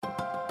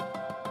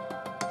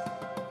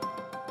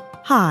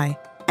Hi,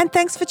 and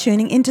thanks for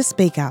tuning in to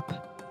Speak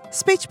Up,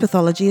 Speech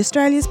Pathology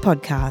Australia's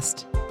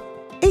podcast.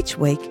 Each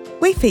week,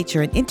 we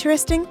feature an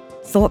interesting,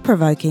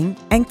 thought-provoking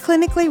and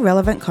clinically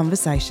relevant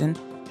conversation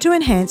to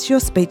enhance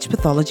your speech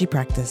pathology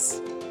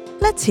practice.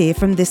 Let's hear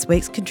from this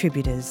week's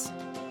contributors.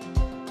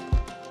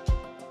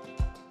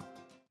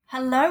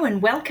 Hello and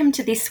welcome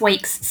to this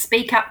week's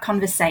Speak Up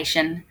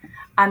conversation.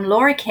 I'm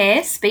Laura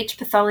Kerr, Speech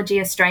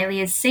Pathology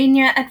Australia's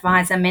Senior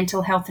Advisor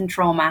Mental Health and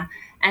Trauma,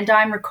 and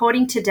I'm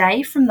recording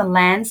today from the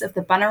lands of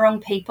the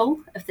Bunurong people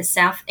of the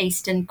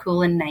southeastern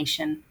Kulin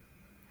Nation.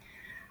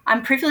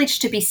 I'm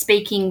privileged to be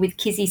speaking with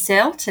Kizzy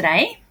Searle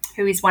today,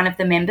 who is one of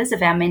the members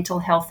of our Mental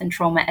Health and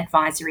Trauma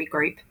Advisory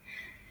Group.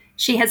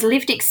 She has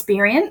lived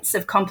experience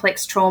of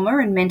complex trauma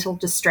and mental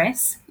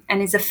distress and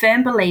is a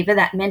firm believer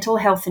that mental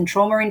health and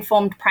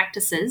trauma-informed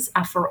practices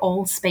are for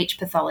all speech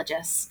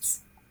pathologists.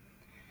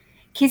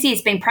 Kizzy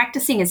has been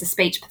practicing as a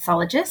speech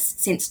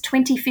pathologist since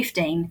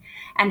 2015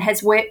 and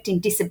has worked in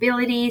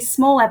disability,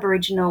 small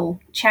Aboriginal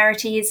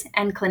charities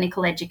and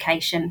clinical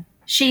education.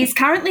 She is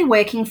currently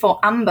working for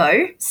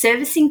UMBO,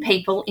 servicing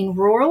people in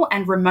rural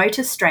and remote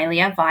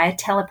Australia via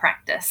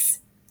telepractice.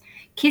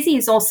 Kizzy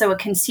is also a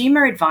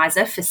consumer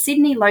advisor for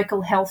Sydney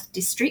Local Health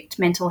District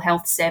Mental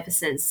Health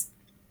Services.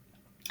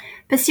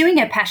 Pursuing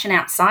her passion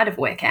outside of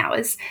work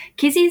hours,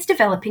 Kizzy is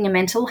developing a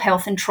mental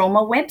health and trauma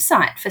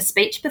website for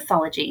speech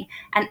pathology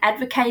and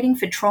advocating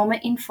for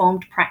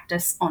trauma-informed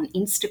practice on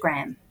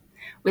Instagram.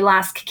 We'll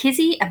ask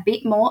Kizzy a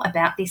bit more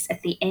about this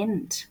at the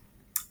end.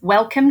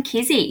 Welcome,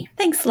 Kizzy.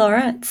 Thanks,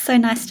 Laura. It's so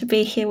nice to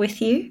be here with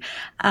you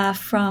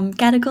from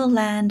Gadigal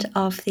land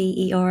of the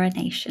Eora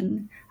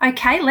Nation.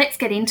 Okay, let's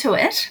get into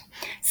it.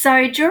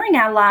 So during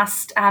our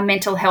last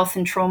Mental Health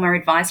and Trauma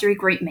Advisory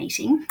Group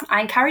meeting,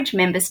 I encouraged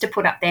members to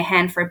put up their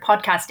hand for a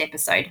podcast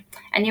episode,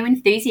 and you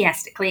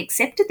enthusiastically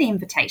accepted the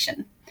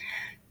invitation.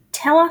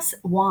 Tell us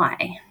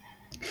why.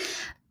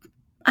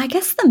 I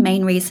guess the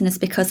main reason is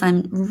because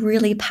I'm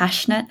really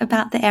passionate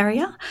about the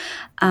area.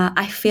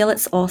 I feel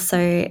it's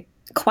also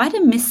quite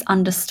a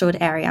misunderstood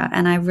area,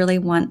 and I really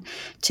want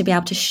to be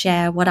able to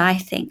share what I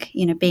think,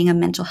 being a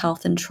mental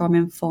health and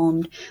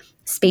trauma-informed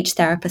speech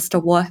therapist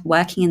or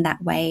working in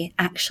that way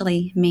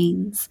actually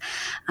means.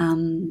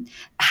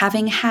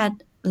 Having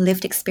had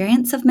lived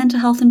experience of mental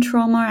health and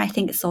trauma, I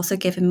think it's also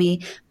given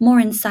me more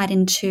insight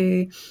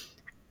into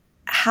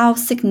how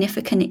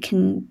significant it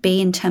can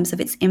be in terms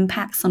of its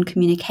impacts on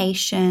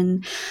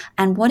communication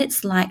and what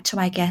it's like to,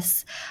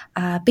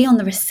 be on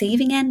the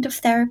receiving end of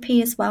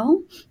therapy as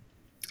well.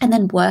 And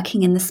then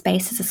working in the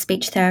space as a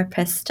speech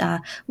therapist,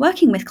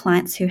 working with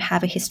clients who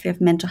have a history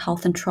of mental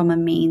health and trauma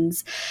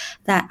means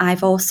that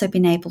I've also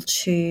been able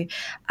to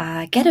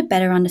get a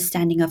better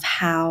understanding of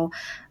how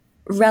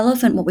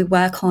relevant what we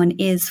work on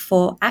is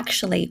for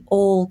actually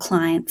all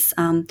clients,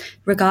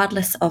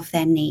 regardless of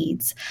their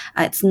needs.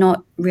 It's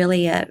not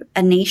really a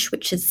niche,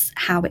 which is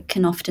how it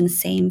can often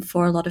seem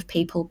for a lot of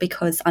people,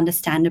 because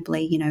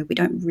understandably, we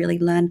don't really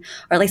learn,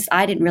 or at least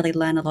I didn't really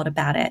learn a lot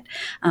about it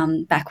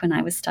back when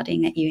I was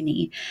studying at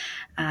uni.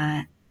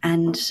 I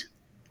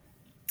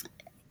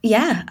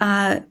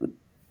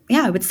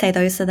would say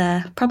those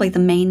are probably the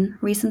main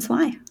reasons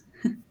why.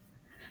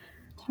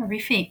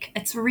 Terrific.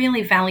 It's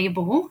really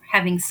valuable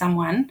having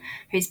someone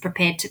who's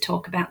prepared to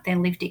talk about their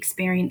lived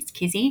experience,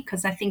 Kizzy,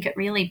 because I think it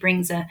really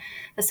brings a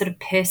sort of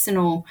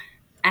personal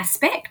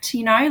aspect,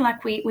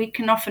 like we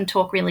can often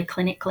talk really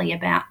clinically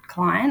about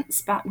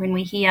clients, but when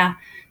we hear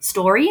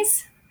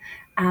stories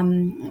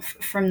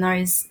from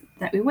those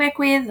that we work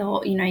with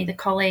or, either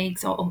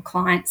colleagues or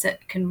clients, it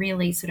can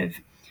really sort of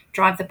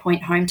drive the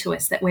point home to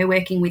us that we're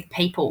working with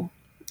people,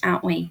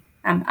 aren't we?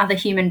 Other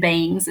human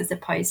beings as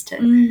opposed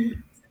to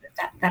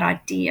that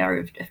idea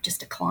of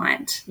just a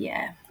client.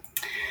 Yeah.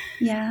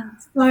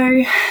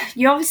 So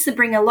you obviously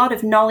bring a lot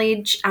of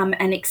knowledge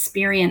and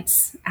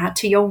experience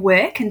to your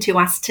work and to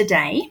us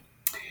today.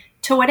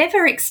 To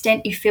whatever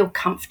extent you feel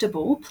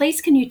comfortable,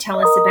 please can you tell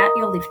us about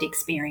your lived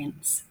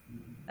experience?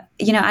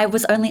 I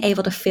was only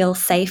able to feel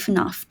safe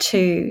enough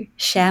to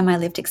share my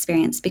lived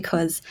experience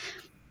because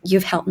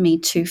you've helped me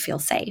to feel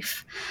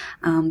safe,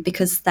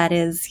 because that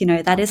is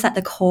at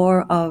the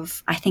core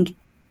of, I think,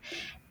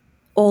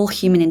 all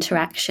human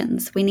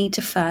interactions. We need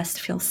to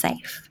first feel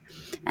safe,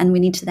 and we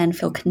need to then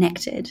feel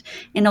connected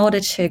in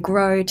order to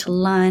grow, to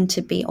learn,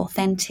 to be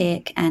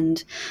authentic.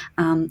 And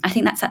I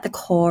think that's at the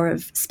core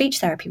of speech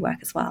therapy work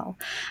as well.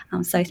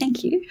 So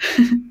thank you.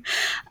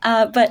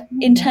 But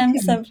in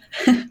terms of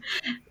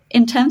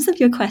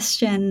your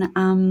question,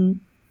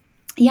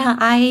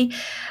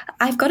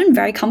 I've gotten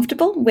very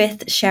comfortable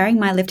with sharing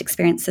my lived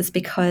experiences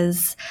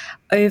because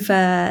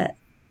over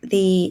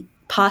the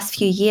past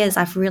few years,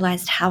 I've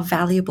realized how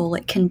valuable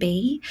it can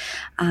be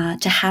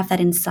to have that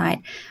insight.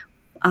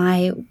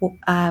 I'm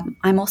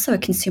also a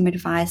consumer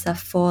advisor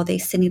for the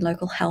Sydney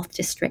Local Health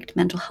District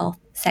Mental Health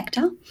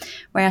sector,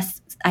 where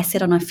I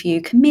sit on a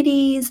few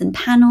committees and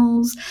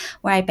panels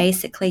where I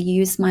basically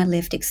use my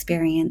lived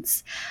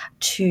experience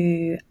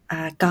to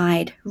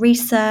guide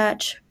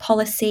research,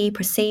 policy,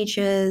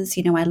 procedures.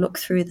 I look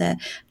through the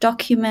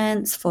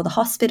documents for the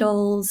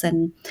hospitals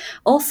and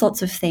all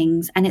sorts of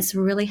things. And it's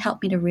really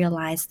helped me to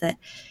realize that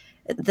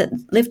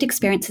lived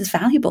experience is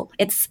valuable.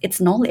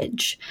 It's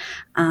knowledge.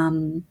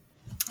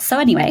 So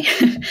anyway,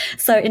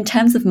 so in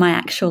terms of my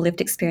actual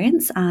lived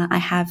experience, I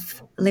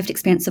have lived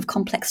experience of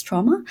complex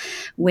trauma,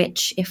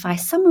 which, if I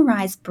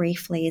summarize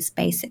briefly, is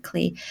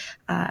basically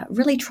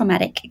really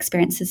traumatic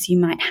experiences you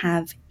might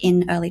have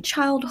in early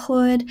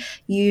childhood.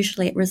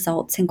 Usually it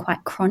results in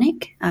quite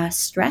chronic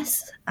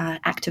stress,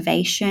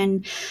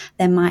 activation.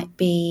 There might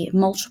be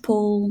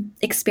multiple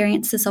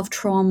experiences of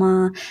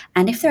trauma,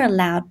 and if they're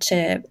allowed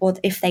to, or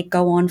if they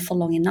go on for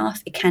long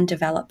enough, it can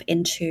develop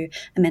into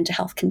a mental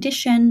health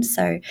condition.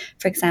 So,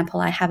 for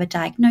example, I have a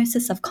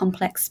diagnosis of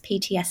complex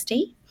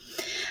PTSD,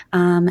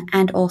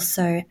 and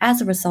also as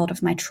a result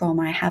of my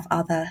trauma, I have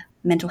other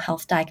mental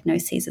health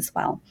diagnoses as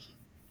well.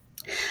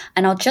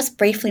 And I'll just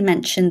briefly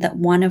mention that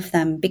one of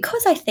them,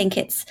 because I think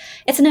it's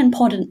an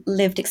important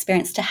lived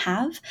experience to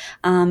have,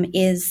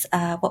 is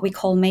what we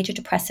call major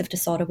depressive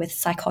disorder with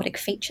psychotic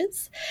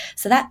features.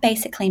 So that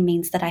basically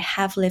means that I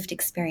have lived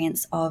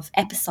experience of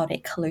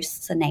episodic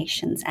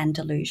hallucinations and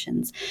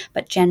delusions,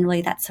 but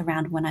generally that's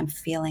around when I'm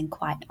feeling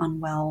quite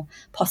unwell,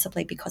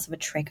 possibly because of a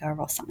trigger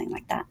or something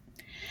like that.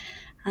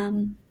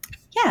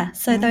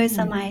 So those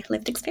are my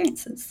lived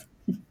experiences.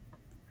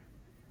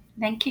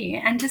 Thank you.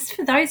 And just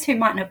for those who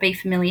might not be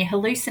familiar,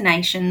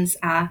 hallucinations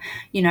are,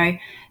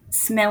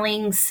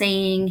 smelling,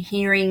 seeing,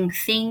 hearing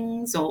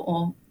things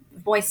or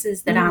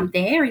voices that aren't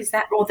there. Is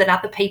that, or that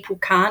other people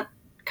can't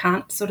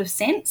sort of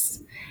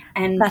sense?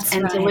 And That's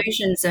right.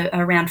 Delusions are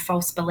around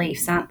false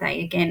beliefs, aren't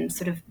they? Again,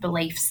 sort of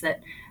beliefs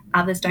that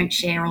others don't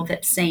share or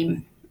that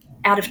seem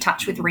out of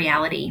touch with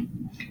reality.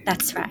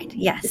 That's right.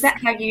 Yes. Is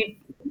that how you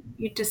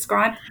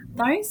describe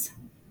those?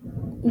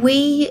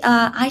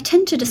 I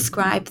tend to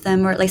describe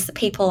them, or at least the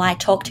people I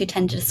talk to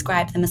tend to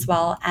describe them as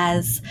well,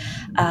 as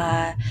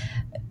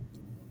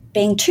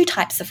being two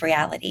types of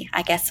reality.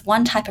 I guess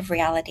one type of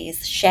reality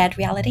is shared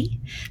reality.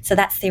 So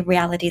that's the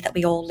reality that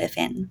we all live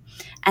in.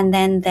 And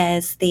then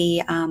there's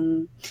the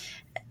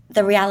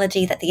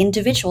reality that the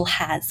individual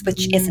has,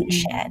 which isn't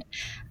shared.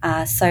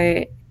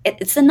 So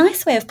it's a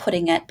nice way of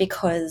putting it,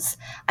 because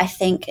I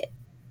think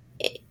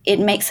it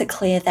makes it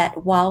clear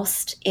that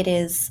whilst it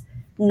is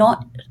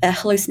not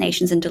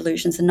hallucinations and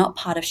delusions are not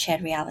part of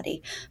shared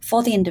reality,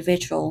 for the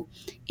individual,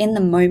 in the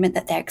moment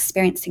that they're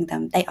experiencing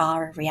them, they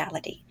are a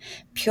reality,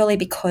 purely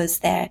because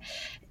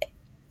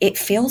it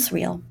feels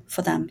real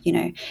for them.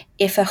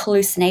 If a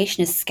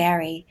hallucination is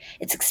scary,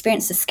 it's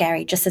experienced as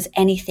scary, just as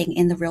anything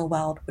in the real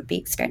world would be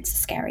experienced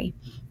as scary.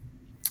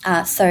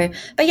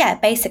 But yeah,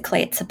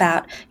 basically it's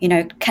about,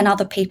 can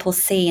other people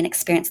see and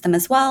experience them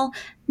as well?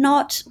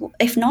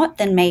 If not,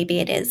 then maybe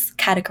it is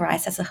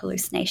categorized as a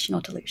hallucination or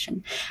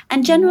delusion.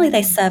 And generally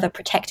they serve a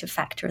protective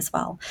factor as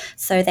well.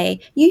 So they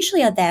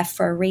usually are there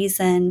for a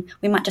reason.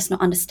 We might just not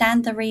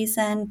understand the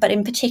reason, but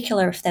in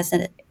particular, if there's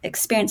an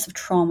experience of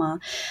trauma,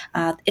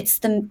 it's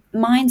the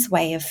mind's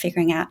way of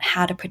figuring out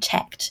how to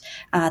protect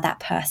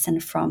that person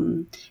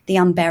from the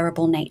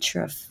unbearable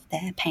nature of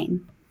their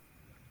pain.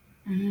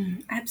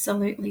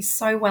 Absolutely,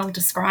 so well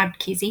described,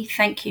 Kizzy.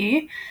 Thank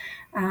you.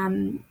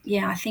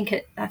 I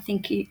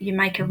think you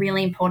make a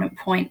really important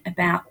point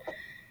about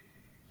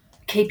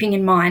keeping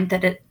in mind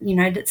that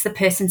it's the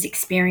person's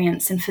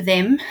experience, and for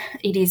them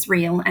it is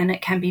real, and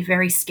it can be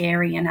very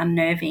scary and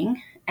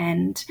unnerving.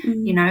 And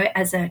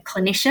as a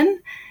clinician,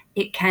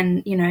 it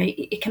can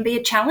be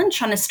a challenge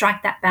trying to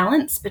strike that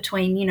balance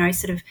between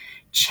sort of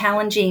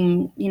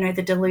challenging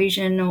the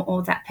delusion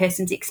or that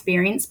person's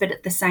experience, but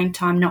at the same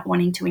time not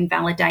wanting to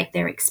invalidate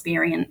their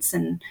experience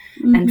and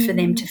for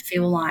them to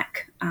feel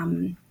like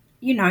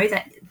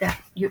that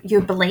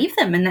you believe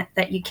them and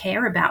that you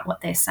care about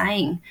what they're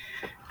saying.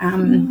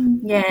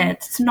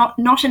 It's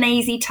not an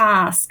easy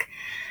task,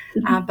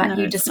 but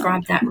you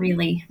described that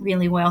really,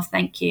 really well.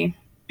 Thank you.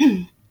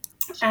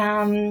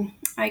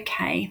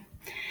 Okay.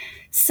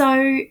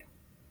 So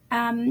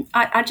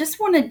I just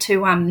wanted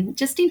to,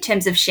 just in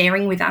terms of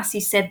sharing with us,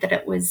 you said that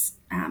it was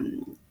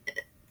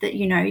that,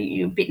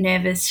 you're a bit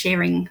nervous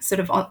sharing sort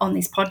of on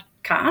this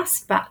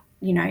podcast, but,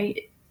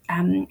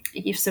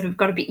 you've sort of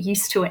got a bit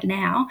used to it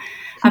now.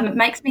 It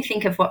makes me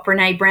think of what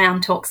Brené Brown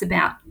talks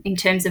about in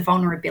terms of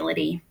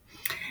vulnerability,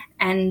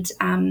 and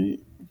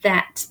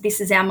that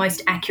this is our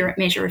most accurate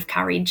measure of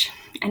courage.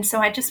 And so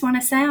I just want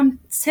to say I'm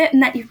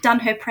certain that you've done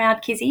her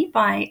proud, Kizzy,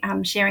 by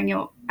sharing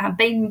your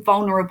being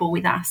vulnerable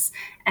with us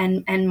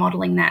and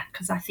modelling that,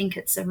 because I think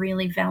it's a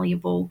really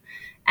valuable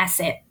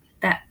asset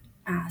that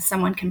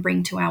someone can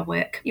bring to our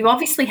work. You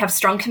obviously have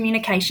strong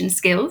communication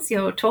skills.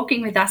 You're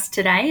talking with us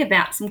today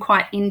about some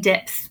quite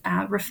in-depth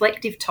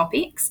reflective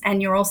topics,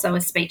 and you're also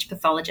a speech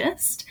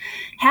pathologist.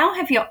 How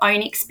have your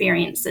own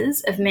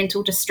experiences of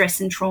mental distress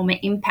and trauma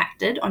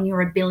impacted on your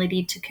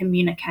ability to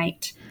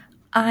communicate?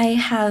 I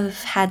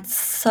have had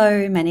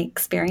so many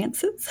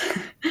experiences.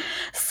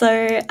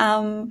 So,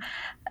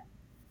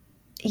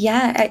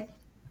 yeah,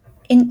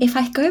 if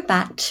I go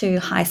back to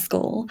high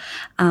school,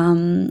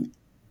 I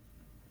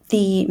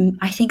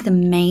think the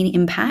main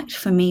impact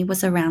for me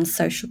was around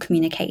social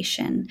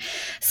communication.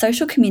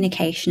 Social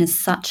communication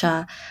is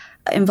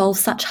involves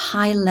such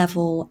high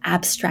level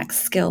abstract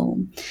skill,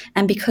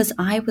 and because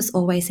I was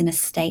always in a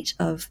state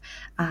of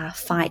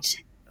fight,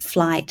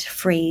 flight,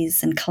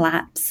 freeze, and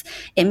collapse,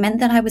 it meant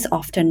that I was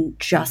often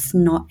just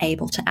not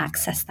able to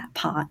access that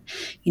part.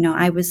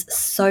 I was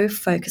so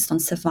focused on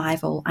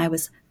survival. I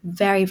was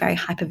very, very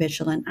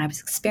hypervigilant. I was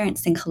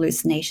experiencing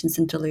hallucinations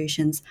and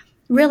delusions,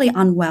 really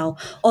unwell,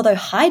 although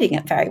hiding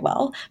it very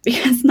well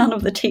because none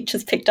of the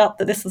teachers picked up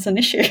that this was an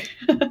issue,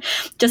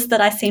 just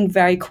that I seemed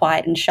very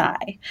quiet and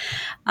shy.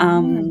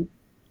 And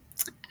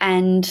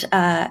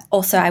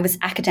also I was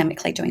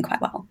academically doing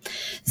quite well.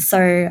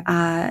 So,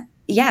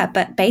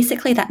 but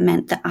basically that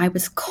meant that I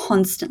was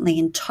constantly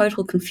in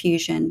total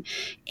confusion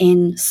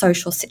in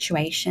social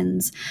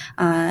situations,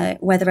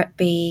 whether it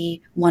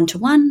be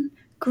one-to-one,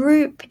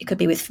 group, it could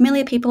be with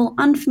familiar people,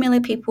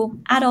 unfamiliar people,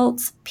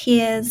 adults,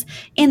 peers,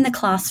 in the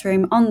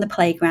classroom, on the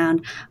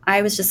playground.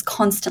 I was just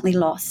constantly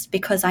lost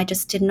because I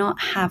just did not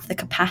have the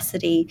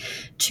capacity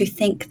to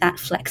think that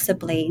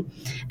flexibly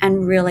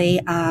and really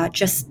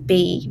just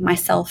be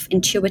myself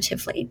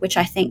intuitively, which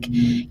I think,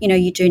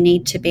 you do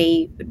need to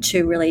be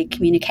to really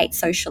communicate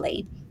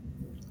socially.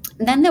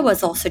 And then there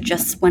was also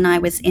just when I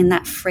was in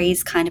that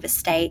freeze kind of a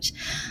state,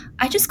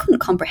 I just couldn't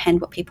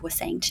comprehend what people were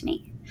saying to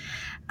me.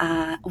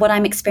 What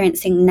I'm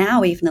experiencing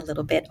now, even a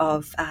little bit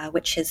of,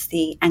 which is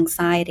the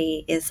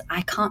anxiety, is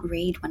I can't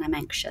read when I'm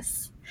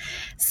anxious.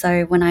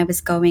 So when I was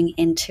going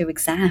into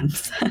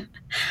exams,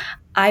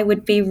 I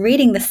would be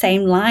reading the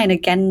same line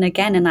again and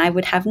again, and I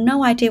would have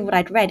no idea what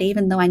I'd read,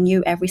 even though I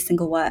knew every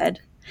single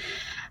word.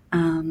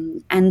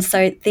 And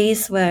so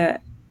these were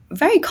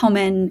very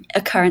common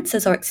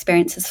occurrences or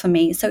experiences for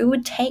me. So it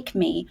would take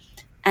me,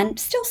 and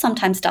still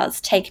sometimes does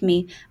take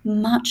me,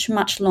 much,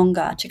 much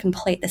longer to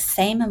complete the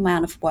same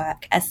amount of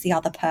work as the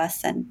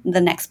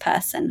next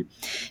person,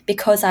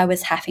 because I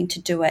was having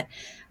to do it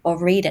or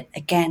read it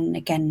again and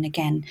again and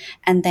again,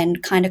 and then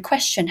kind of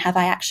question, have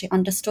I actually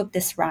understood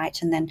this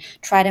right? And then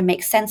try to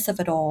make sense of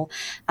it all.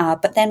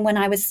 But then when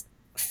I was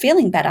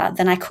feeling better,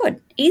 then I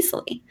could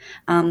easily.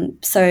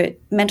 So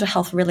mental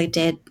health really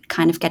did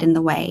kind of get in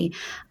the way.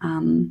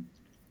 And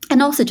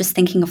also just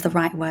thinking of the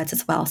right words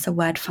as well. So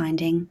word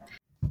finding.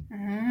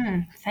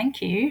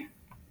 Thank you.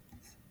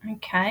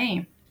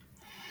 Okay.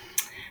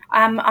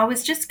 I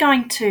was just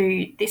going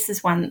to, this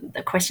is one of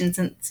the questions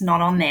that's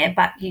not on there,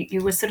 but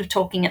you were sort of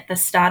talking at the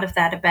start of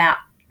that about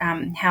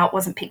how it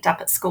wasn't picked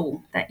up at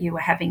school that you were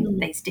having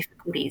these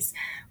difficulties,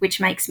 which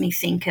makes me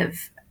think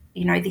of,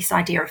 this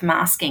idea of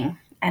masking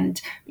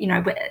and,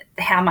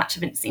 how much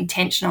of it's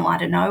intentional, I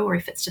don't know, or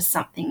if it's just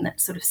something that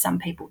sort of some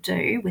people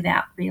do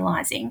without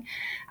realising,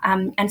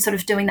 and sort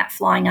of doing that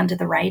flying under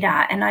the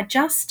radar. And I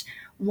just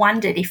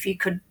wondered if you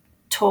could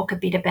talk a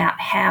bit about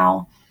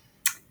how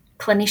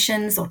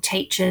clinicians or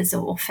teachers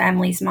or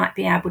families might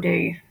be able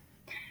to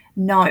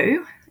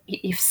know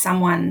if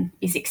someone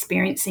is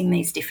experiencing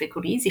these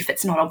difficulties, if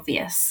it's not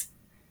obvious.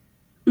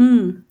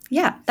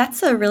 Yeah,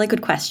 that's a really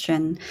good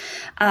question.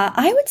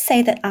 I would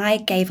say that I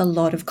gave a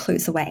lot of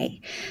clues away,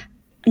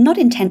 not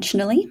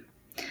intentionally.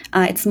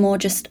 It's more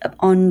just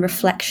on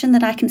reflection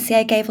that I can see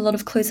I gave a lot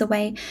of clues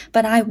away,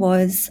 but I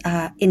was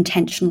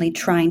intentionally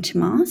trying to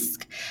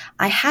mask.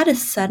 I had a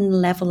certain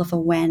level of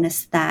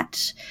awareness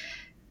that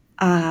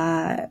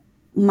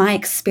my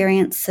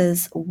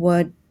experiences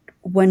were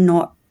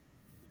not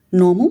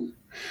normal.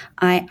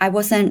 I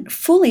wasn't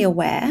fully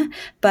aware,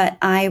 but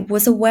I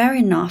was aware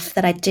enough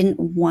that I didn't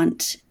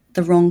want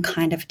the wrong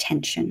kind of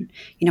attention.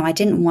 I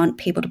didn't want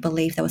people to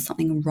believe there was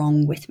something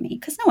wrong with me,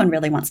 because no one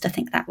really wants to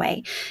think that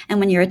way. And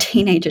when you're a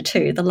teenager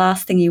too, the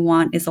last thing you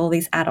want is all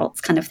these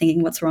adults kind of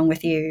thinking what's wrong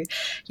with you,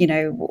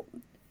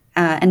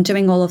 and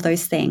doing all of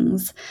those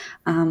things.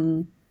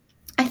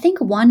 I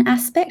think one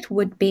aspect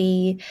would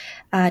be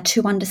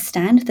to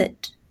understand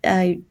that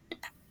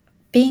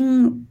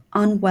being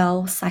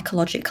unwell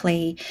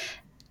psychologically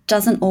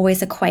doesn't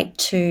always equate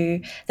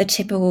to the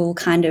typical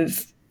kind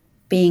of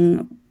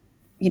being,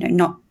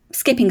 not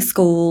skipping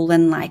school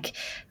and like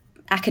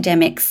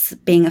academics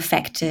being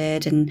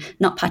affected and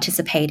not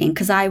participating,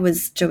 because I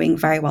was doing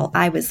very well.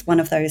 I was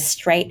one of those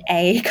straight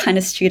A kind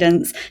of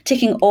students,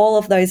 ticking all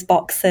of those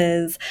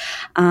boxes,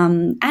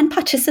 and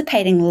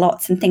participating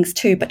lots in things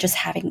too, but just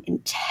having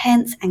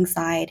intense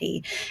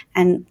anxiety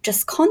and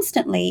just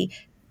constantly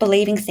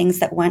believing things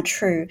that weren't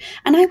true.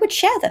 And I would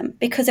share them,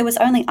 because it was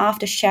only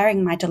after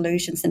sharing my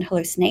delusions and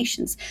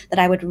hallucinations that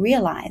I would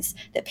realize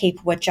that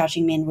people were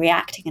judging me and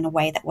reacting in a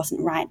way that wasn't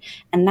right.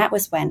 And that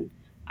was when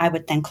I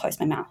would then close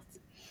my mouth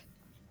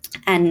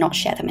and not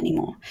share them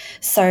anymore.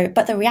 So,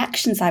 but the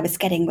reactions I was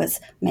getting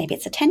was, maybe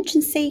it's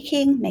attention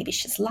seeking, maybe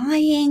she's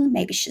lying,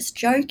 maybe she's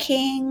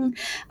joking,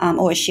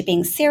 or is she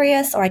being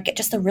serious? Or I'd get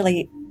just a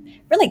really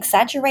really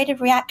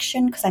exaggerated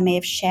reaction because I may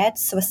have shared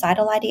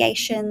suicidal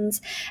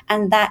ideations,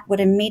 and that would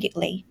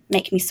immediately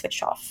make me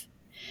switch off.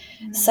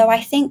 So I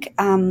think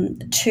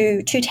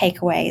two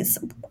takeaways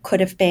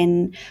could have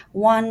been,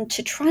 one,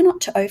 to try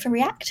not to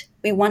overreact.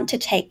 We want to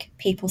take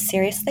people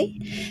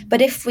seriously, but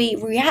if we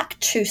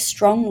react too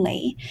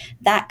strongly,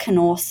 that can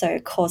also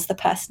cause the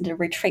person to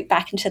retreat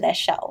back into their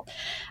shell.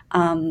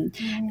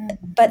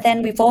 But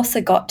then we've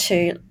also got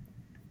to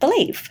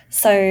believe.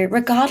 So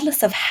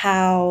regardless of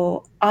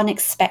how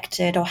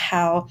unexpected or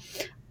how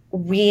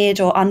weird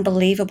or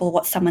unbelievable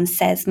what someone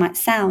says might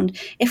sound,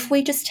 if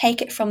we just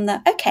take it from the,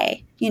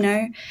 okay,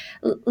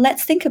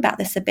 let's think about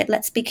this a bit,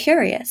 let's be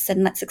curious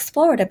and let's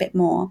explore it a bit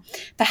more,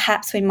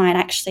 perhaps we might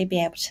actually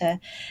be able to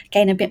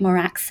gain a bit more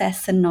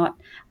access and not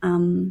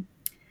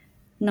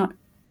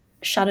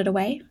shut it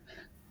away.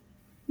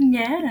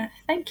 Yeah,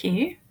 thank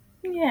you.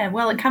 Yeah,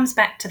 well, it comes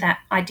back to that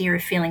idea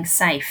of feeling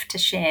safe to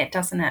share,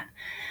 doesn't it?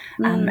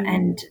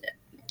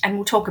 And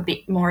we'll talk a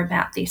bit more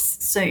about this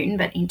soon,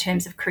 but in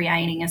terms of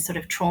creating a sort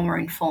of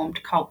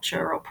trauma-informed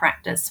culture or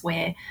practice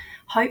where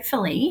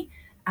hopefully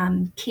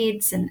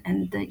kids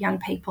and the young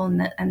people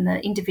and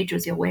the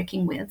individuals you're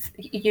working with,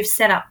 you've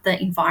set up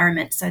the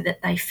environment so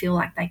that they feel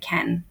like they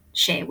can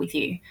share with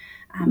you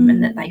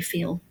and that they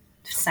feel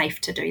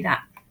safe to do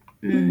that.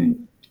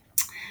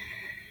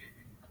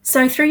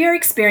 So through your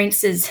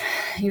experiences,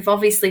 you've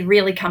obviously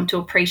really come to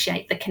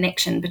appreciate the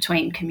connection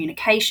between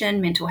communication,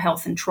 mental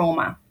health and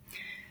trauma.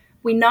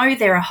 We know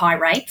there are high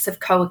rates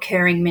of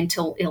co-occurring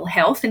mental ill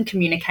health and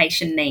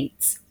communication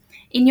needs.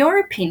 In your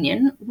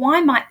opinion, why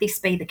might this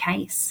be the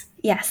case?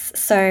 Yes.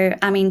 So,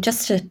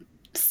 just to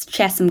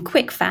share some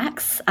quick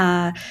facts,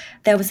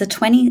 there was a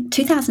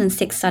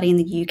 2006 study in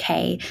the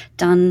UK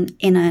done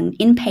in an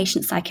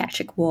inpatient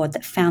psychiatric ward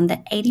that found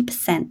that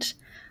 80%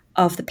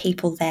 of the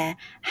people there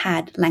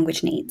had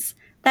language needs.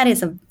 That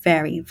is a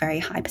very, very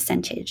high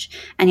percentage.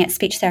 And yet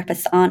speech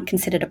therapists aren't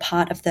considered a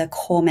part of the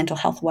core mental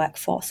health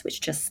workforce,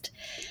 which just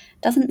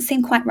doesn't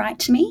seem quite right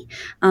to me.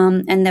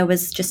 And there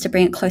was, just to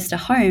bring it close to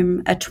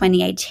home, a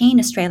 2018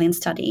 Australian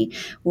study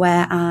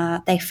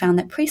where they found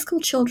that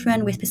preschool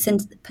children with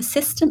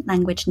persistent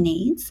language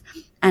needs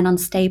and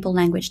unstable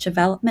language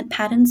development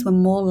patterns were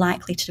more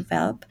likely to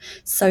develop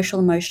social,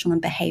 emotional,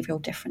 and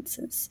behavioral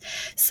differences.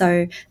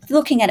 So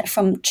looking at it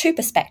from two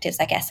perspectives,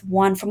 I guess.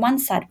 One, from one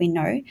side, we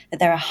know that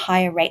there are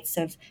higher rates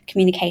of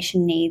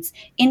communication needs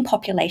in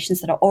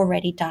populations that are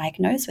already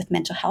diagnosed with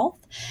mental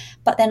health.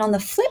 But then on the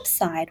flip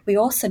side, we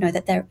also know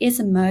that there is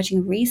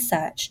emerging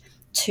research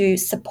to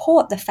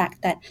support the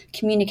fact that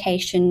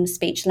communication,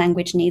 speech,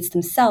 language needs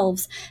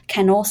themselves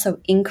can also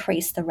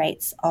increase the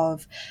rates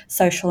of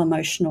social,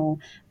 emotional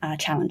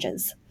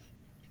challenges.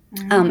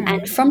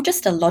 And from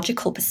just a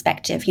logical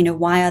perspective,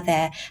 why are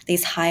there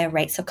these higher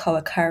rates of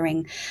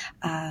co-occurring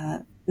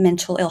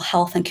mental ill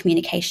health and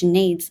communication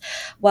needs?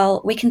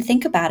 Well, we can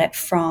think about it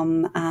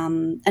from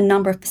a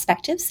number of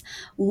perspectives.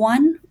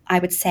 One, I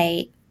would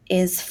say,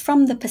 is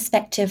from the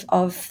perspective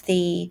of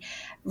the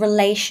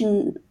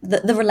relational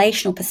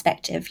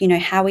perspective,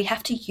 how we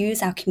have to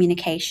use our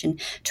communication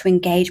to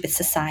engage with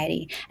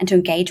society and to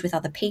engage with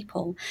other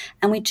people.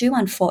 And we do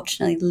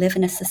unfortunately live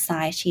in a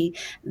society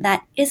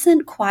that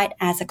isn't quite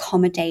as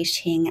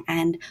accommodating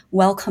and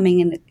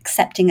welcoming and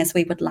accepting as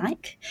we would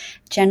like.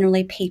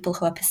 Generally, people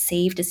who are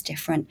perceived as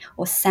different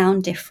or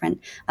sound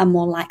different are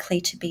more likely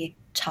to be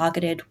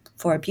targeted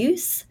for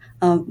abuse,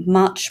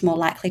 much more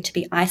likely to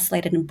be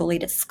isolated and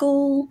bullied at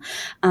school,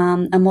 are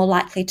more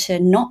likely to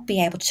not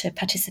be able to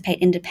participate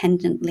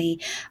independently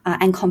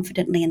and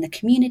confidently in the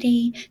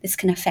community. This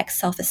can affect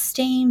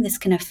self-esteem. This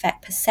can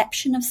affect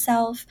perception of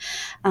self.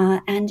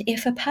 And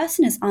if a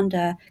person is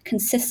under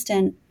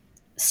consistent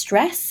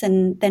stress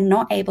and they're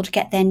not able to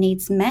get their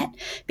needs met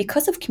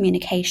because of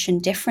communication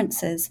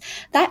differences,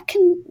 that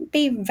can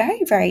be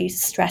very, very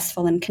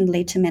stressful and can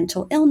lead to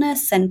mental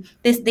illness. And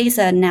these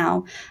are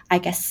now, I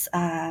guess,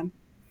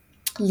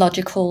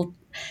 logical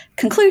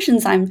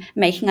conclusions I'm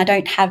making. I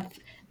don't have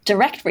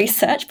direct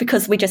research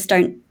because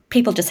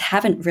people just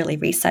haven't really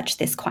researched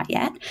this quite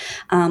yet.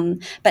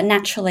 But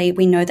naturally,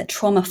 we know that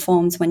trauma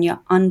forms when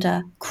you're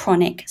under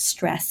chronic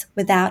stress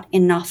without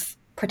enough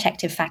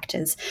protective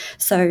factors.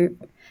 So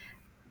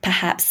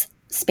perhaps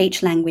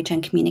speech, language,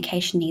 and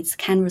communication needs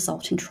can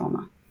result in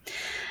trauma.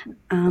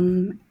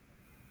 The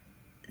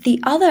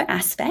other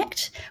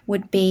aspect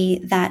would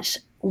be that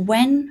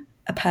when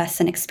a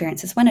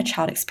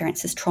child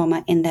experiences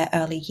trauma in their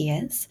early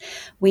years,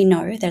 we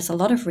know there's a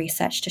lot of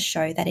research to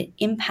show that it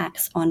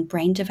impacts on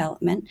brain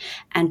development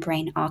and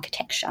brain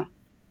architecture.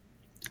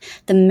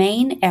 The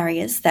main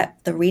areas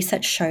that the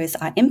research shows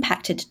are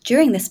impacted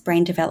during this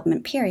brain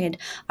development period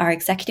are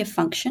executive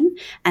function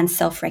and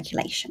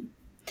self-regulation.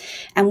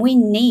 And we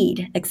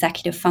need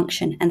executive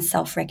function and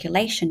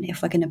self-regulation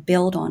if we're going to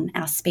build on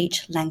our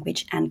speech,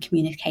 language, and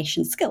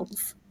communication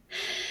skills.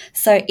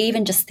 So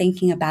even just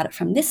thinking about it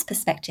from this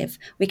perspective,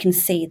 we can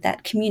see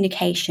that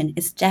communication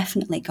is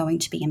definitely going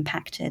to be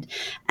impacted,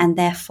 and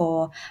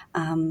therefore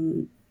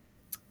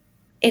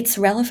it's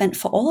relevant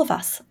for all of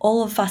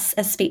us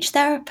as speech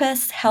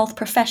therapists, health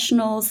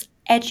professionals,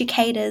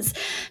 educators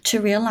to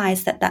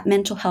realise that that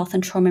mental health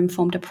and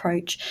trauma-informed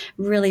approach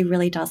really,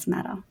 really does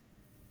matter.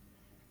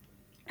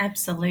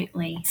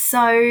 Absolutely.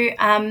 So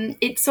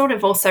it sort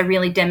of also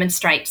really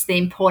demonstrates the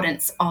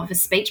importance of a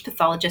speech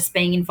pathologist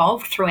being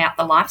involved throughout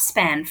the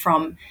lifespan,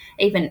 from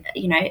even,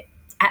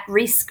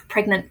 at-risk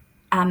pregnant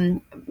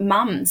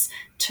mums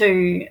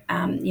to,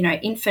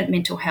 infant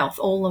mental health,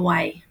 all the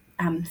way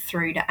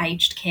through to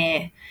aged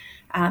care,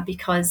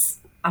 because,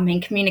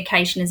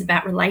 communication is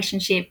about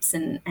relationships,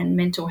 and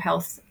mental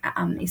health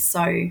is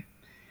so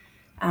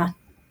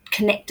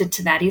connected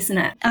to that, isn't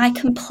it? I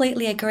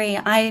completely agree.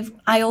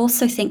 I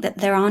also think that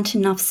there aren't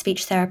enough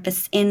speech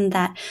therapists in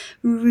that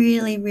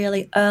really,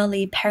 really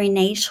early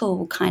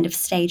perinatal kind of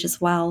stage as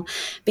well,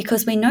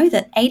 because we know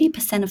that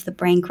 80% of the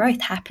brain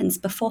growth happens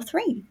before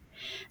 3.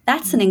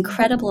 That's an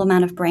incredible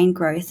amount of brain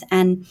growth.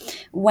 And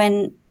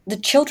when the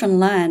children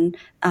learn,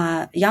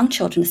 young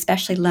children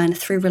especially learn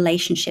through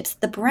relationships,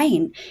 the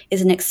brain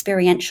is an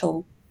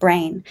experiential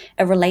brain,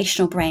 a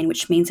relational brain,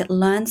 which means it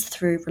learns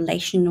through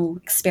relational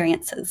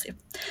experiences.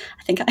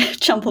 I think I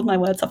jumbled my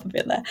words up a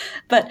bit there.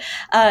 But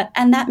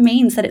and that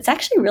means that it's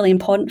actually really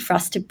important for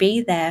us to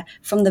be there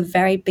from the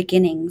very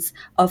beginnings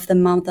of the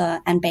mother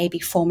and baby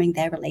forming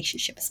their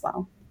relationship as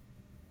well.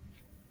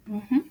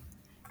 Mm-hmm.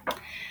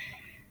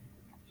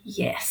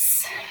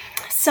 Yes.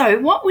 So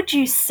what would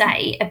you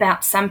say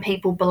about some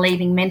people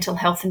believing mental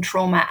health and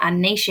trauma are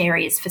niche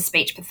areas for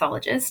speech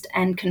pathologists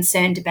and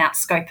concerned about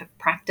scope of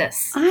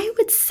practice? I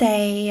would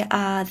say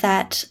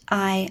that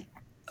I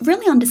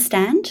really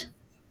understand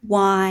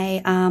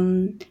why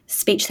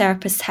speech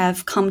therapists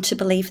have come to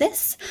believe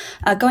this.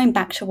 Going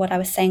back to what I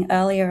was saying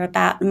earlier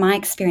about my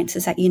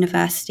experiences at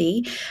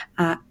university,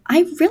 I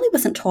really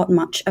wasn't taught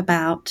much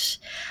about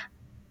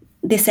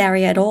this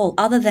area at all,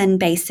 other than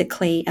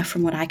basically,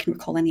 from what I can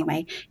recall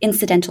anyway,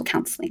 incidental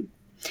counselling.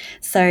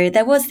 So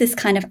there was this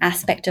kind of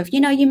aspect of,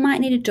 you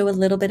might need to do a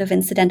little bit of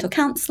incidental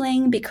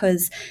counselling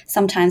because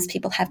sometimes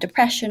people have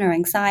depression or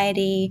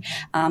anxiety.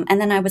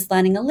 And then I remember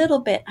learning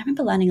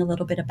a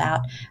little bit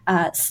about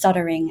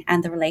stuttering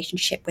and the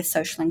relationship with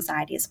social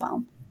anxiety as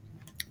well.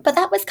 But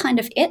that was kind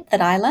of it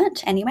that I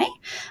learnt anyway.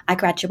 I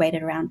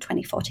graduated around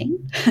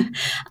 2014.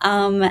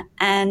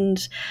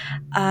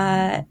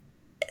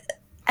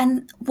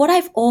 And what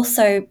I've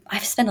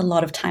spent a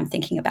lot of time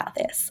thinking about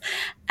this.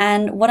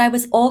 And what I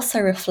was also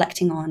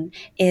reflecting on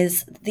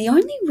is the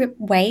only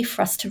way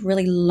for us to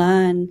really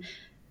learn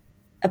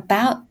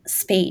about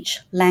speech,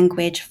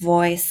 language,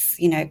 voice,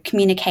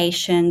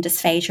 communication,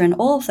 dysphagia, and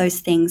all of those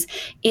things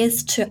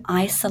is to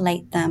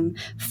isolate them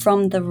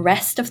from the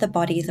rest of the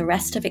body, the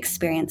rest of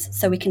experience,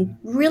 so we can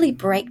really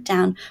break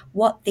down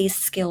what these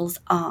skills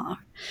are.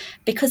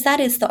 Because that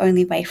is the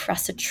only way for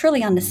us to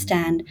truly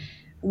understand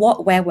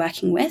what we're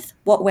working with,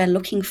 what we're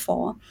looking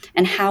for,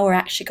 and how we're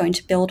actually going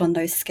to build on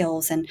those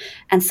skills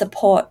and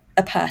support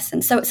a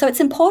person. So it's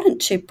important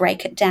to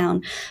break it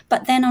down.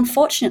 But then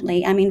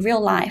unfortunately, in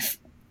real life,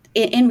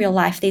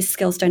 these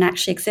skills don't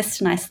actually exist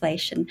in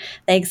isolation.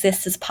 They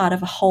exist as part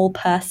of a whole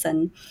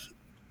person.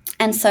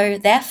 And so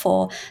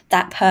therefore,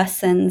 that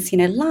person's,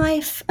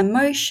 life,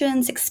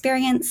 emotions,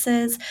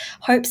 experiences,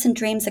 hopes and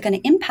dreams are going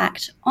to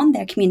impact on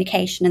their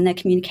communication, and their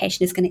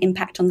communication is going to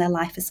impact on their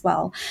life as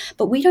well.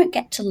 But we don't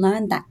get to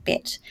learn that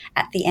bit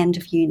at the end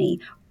of uni.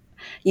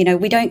 We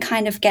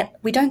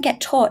don't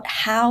get taught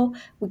how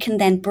we can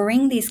then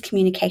bring these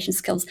communication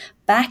skills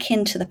back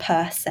into the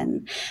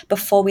person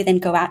before we then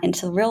go out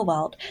into the real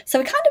world. So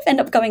we kind of end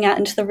up going out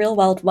into the real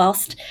world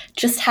whilst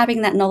just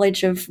having that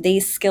knowledge of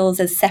these skills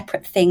as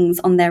separate things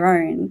on their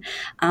own.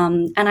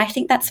 And I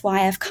think that's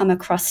why I've come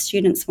across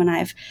students when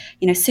I've,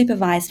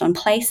 supervised on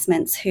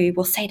placements who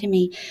will say to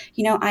me,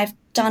 I've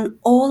done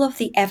all of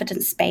the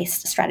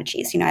evidence-based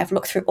strategies. I've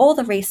looked through all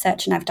the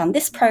research and I've done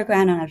this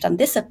program and I've done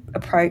this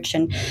approach,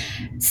 and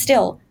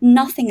still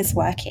nothing is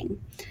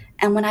working.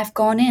 And when I've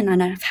gone in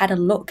and I've had a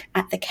look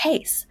at the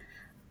case,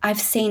 I've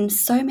seen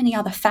so many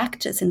other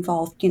factors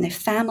involved,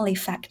 family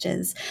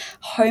factors,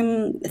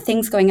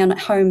 things going on at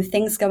home,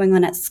 things going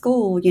on at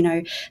school,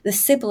 the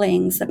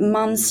siblings, the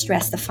mum's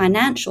stress, the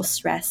financial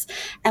stress.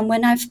 And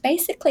when I've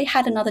basically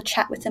had another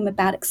chat with them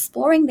about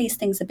exploring these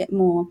things a bit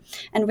more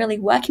and really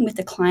working with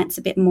the clients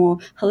a bit more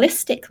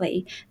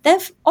holistically,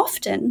 they've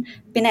often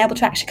been able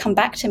to actually come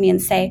back to me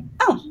and say,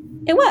 oh,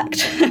 it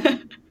worked.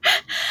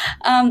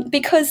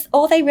 Because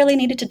all they really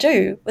needed to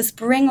do was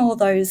bring all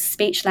those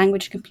speech,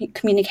 language,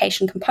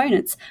 communication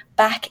components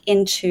back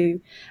into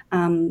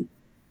the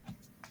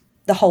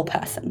whole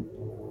person.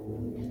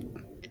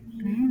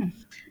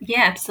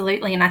 Yeah,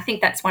 absolutely. And I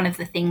think that's one of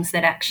the things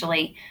that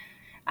actually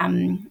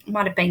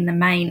might have been the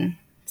main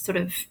sort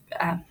of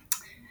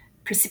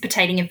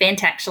precipitating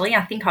event, actually.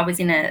 I think I was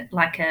in a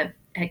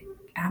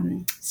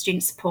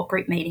student support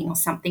group meeting or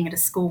something at a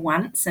school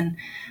once, and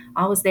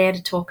I was there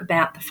to talk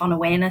about the phon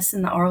awareness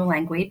and the oral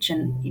language,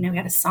 and we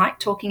had a psych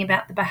talking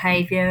about the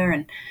behaviour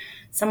and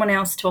someone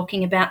else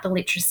talking about the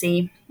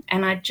literacy,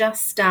 and I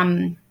just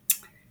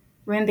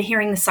remember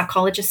hearing the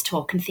psychologist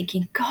talk and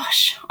thinking,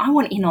 gosh, I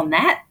want in on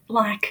that.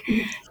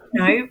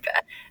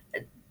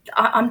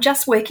 I'm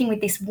just working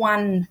with this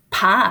one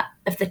part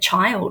of the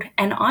child,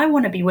 and I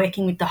want to be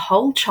working with the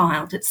whole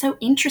child. It's so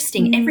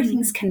interesting.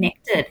 Everything's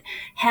connected.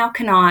 How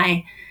can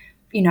I,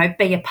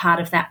 be a part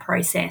of that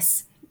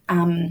process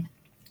of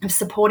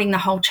supporting the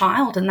whole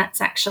child? And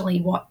that's actually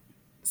what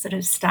sort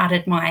of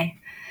started my,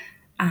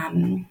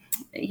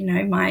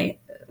 my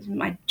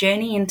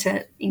journey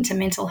into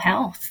mental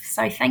health.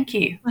 So thank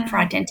you for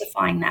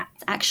identifying that.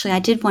 Actually, I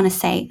did want to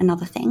say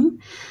another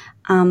thing.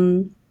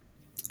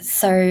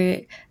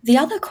 So the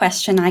other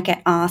question I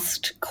get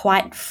asked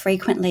quite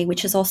frequently,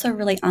 which is also a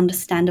really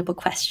understandable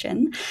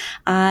question,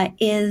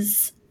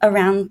 is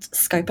around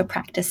scope of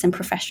practice and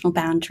professional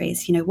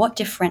boundaries. What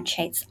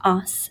differentiates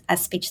us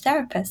as speech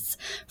therapists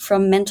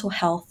from mental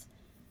health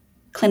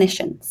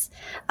clinicians?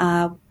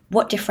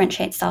 What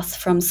differentiates us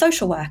from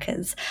social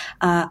workers?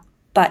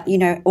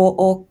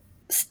 Or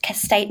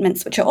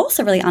statements which are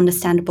also really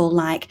understandable,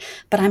 like,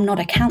 but I'm not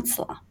a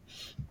counsellor.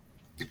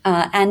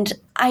 And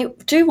I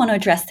do want to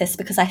address this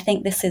because I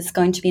think this is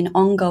going to be an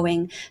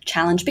ongoing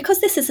challenge, because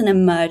this is an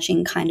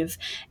emerging kind of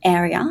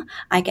area,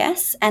 I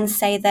guess, and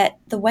say that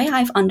the way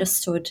I've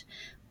understood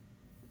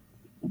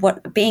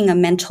what being a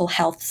mental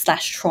health /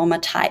 trauma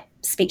type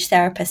speech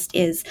therapist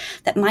is,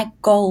 that my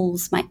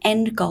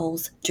end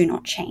goals do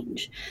not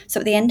change.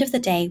 So at the end of the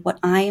day, what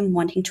I am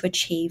wanting to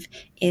achieve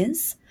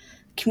is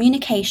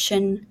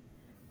communication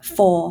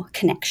for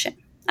connection.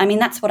 I mean,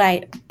 that's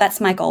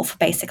my goal for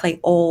basically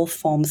all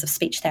forms of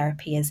speech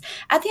therapy. Is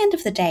at the end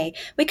of the day,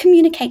 we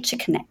communicate to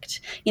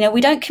connect.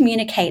 We don't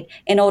communicate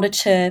in order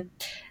to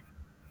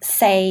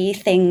say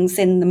things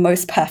in the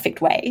most perfect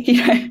way.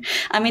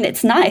 I mean,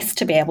 it's nice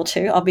to be able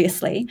to,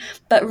 obviously,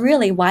 but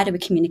really, why do we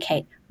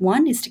communicate?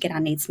 One is to get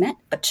our needs met,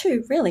 but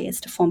two, really, is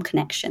to form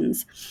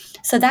connections.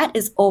 So that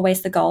is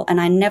always the goal,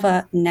 and I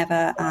never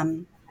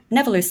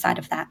lose sight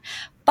of that.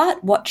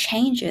 But what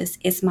changes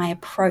is my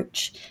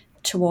approach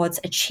towards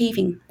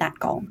achieving that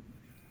goal.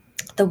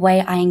 The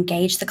way I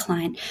engage the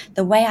client,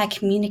 the way I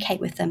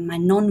communicate with them, my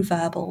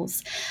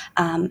non-verbals,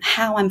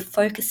 how I'm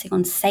focusing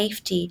on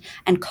safety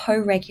and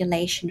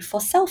co-regulation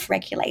for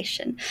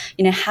self-regulation,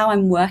 how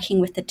I'm working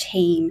with the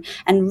team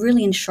and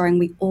really ensuring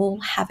we all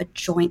have a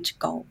joint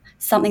goal,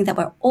 something that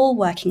we're all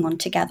working on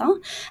together,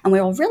 and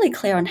we're all really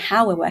clear on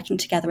how we're working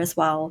together as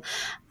well.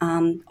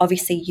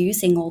 Obviously,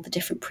 using all the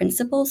different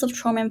principles of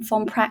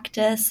trauma-informed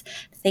practice,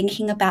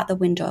 thinking about the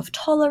window of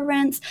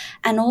tolerance,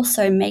 and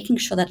also making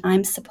sure that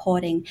I'm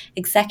supporting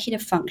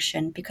executive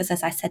function, because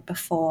as I said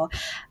before,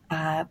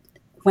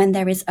 when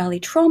there is early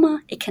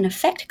trauma, it can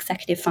affect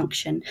executive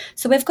function.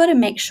 So we've got to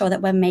make sure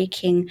that we're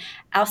making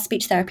our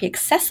speech therapy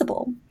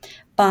accessible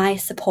by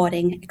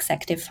supporting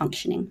executive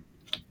functioning.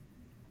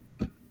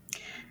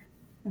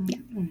 Yeah.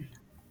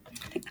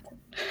 I think that's it.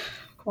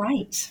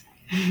 Great.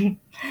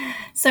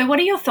 So what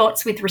are your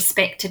thoughts with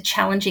respect to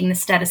challenging the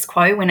status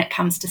quo when it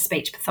comes to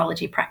speech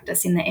pathology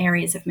practice in the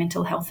areas of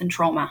mental health and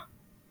trauma?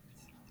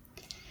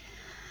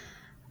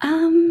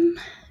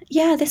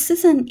 Yeah, this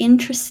is an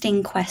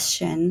interesting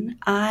question.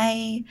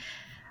 I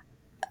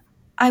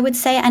would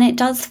say, and it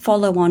does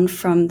follow on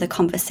from the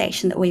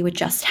conversation that we were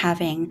just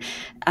having,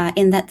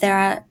 in that there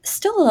are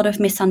still a lot of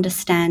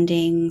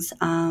misunderstandings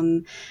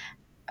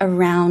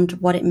around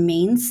what it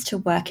means to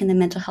work in the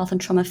mental health and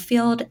trauma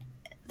field.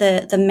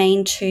 The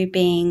main two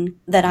being,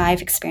 that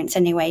I've experienced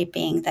anyway,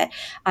 being that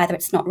either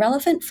it's not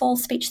relevant for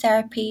speech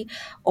therapy,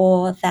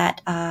 or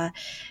that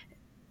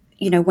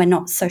we're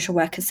not social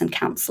workers and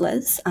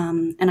counsellors,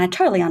 and I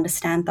totally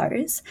understand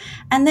those.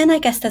 And then I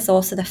guess there's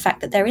also the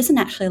fact that there isn't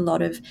actually a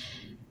lot of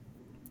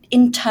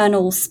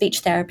internal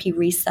speech therapy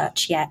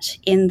research yet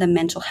in the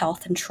mental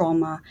health and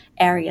trauma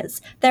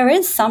areas. There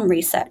is some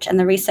research, and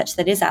the research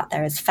that is out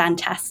there is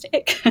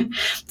fantastic.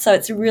 So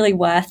it's really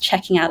worth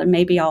checking out, and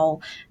maybe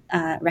I'll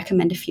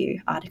recommend a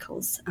few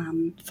articles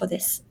for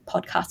this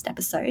podcast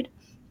episode.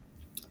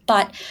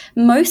 But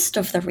most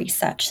of the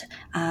research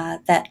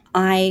that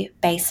I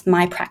base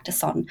my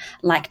practice on,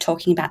 like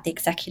talking about the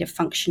executive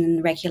function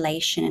and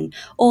regulation and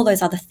all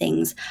those other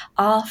things,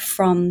 are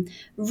from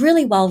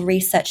really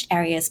well-researched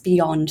areas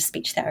beyond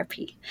speech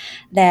therapy.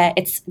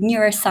 It's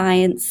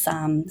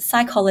neuroscience,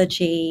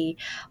 psychology,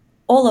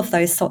 all of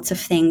those sorts of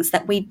things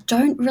that we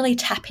don't really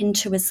tap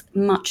into as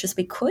much as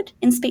we could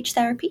in speech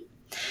therapy.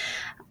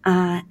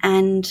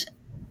 And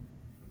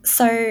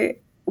so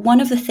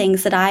one of the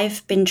things that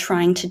I've been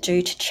trying to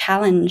do to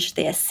challenge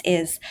this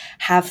is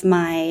have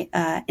my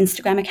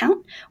Instagram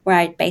account, where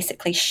I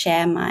basically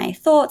share my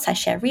thoughts, I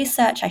share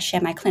research, I share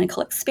my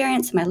clinical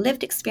experience, my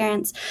lived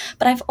experience.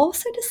 But I've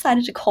also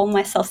decided to call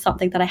myself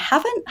something that I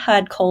haven't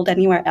heard called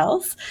anywhere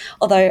else,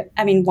 although,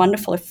 I mean,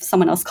 wonderful if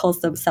someone else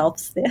calls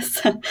themselves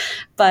this.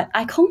 But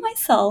I call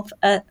myself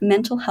a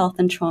mental health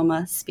and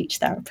trauma speech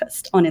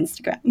therapist on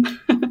Instagram.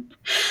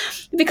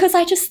 Because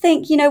I just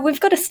think, we've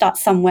got to start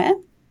somewhere.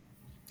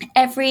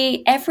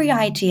 Every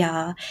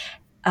idea,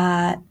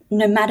 no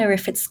matter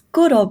if it's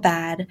good or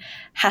bad,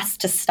 has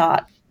to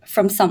start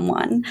from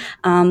someone.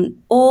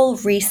 All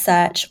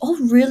research, all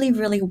really,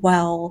 really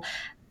well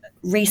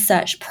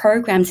research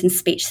programs in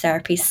speech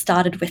therapy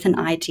started with an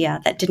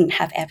idea that didn't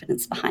have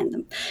evidence behind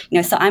them.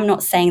 So I'm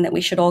not saying that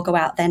we should all go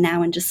out there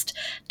now and just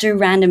do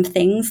random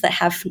things that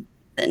have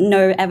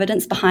no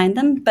evidence behind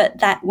them, but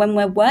that when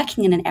we're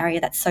working in an area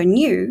that's so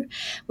new,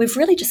 we've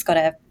really just got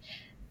to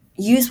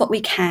use what we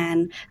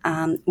can,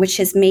 which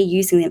is me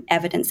using the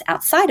evidence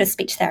outside of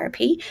speech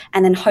therapy,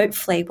 and then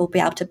hopefully we'll be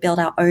able to build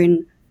our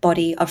own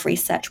body of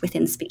research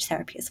within speech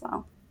therapy as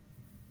well.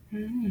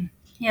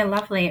 Yeah,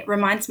 lovely. It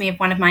reminds me of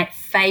one of my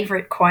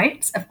favourite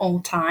quotes of all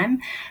time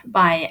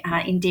by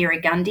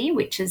Indira Gandhi,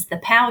 which is, "The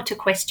power to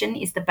question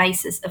is the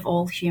basis of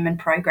all human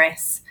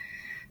progress."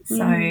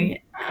 So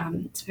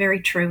it's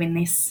very true in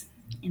this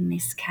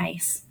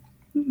case.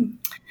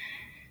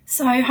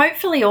 So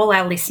hopefully all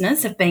our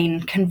listeners have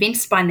been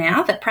convinced by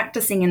now that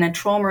practicing in a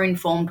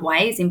trauma-informed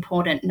way is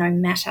important no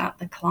matter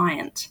the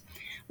client.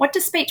 What do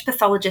speech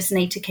pathologists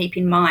need to keep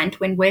in mind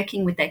when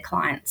working with their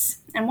clients?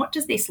 And what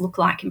does this look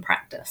like in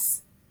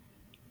practice?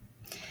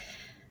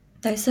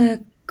 Those are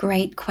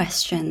great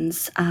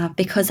questions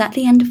because at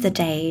the end of the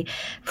day,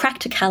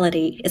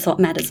 practicality is what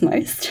matters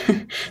most.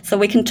 So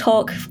we can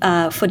talk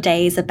for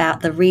days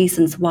about the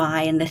reasons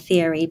why and the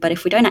theory, but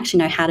if we don't actually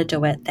know how to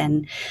do it,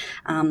 then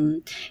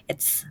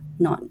it's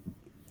not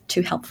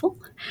too helpful.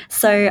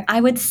 So I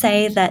would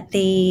say that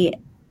the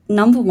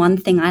number one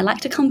thing I like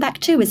to come back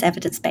to is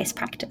evidence-based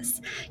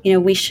practice.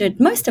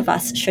 Most of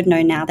us should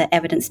know now that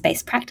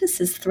evidence-based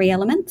practice is 3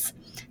 elements.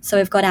 So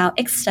we've got our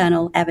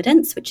external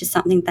evidence, which is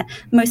something that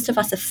most of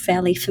us are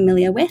fairly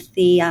familiar with,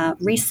 the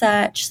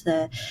research,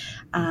 the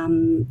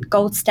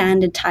gold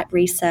standard type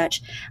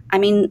research.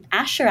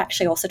 ASHA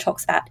actually also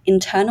talks about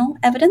internal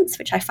evidence,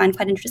 which I find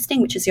quite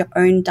interesting, which is your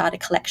own data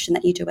collection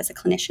that you do as a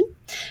clinician,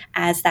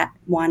 as that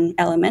one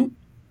element.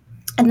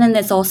 And then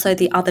there's also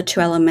the other 2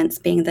 elements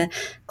being the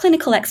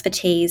clinical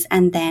expertise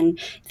and then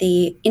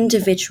the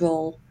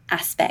individual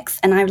aspects.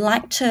 And I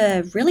like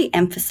to really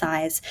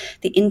emphasize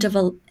the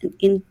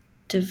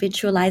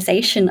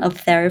individualization of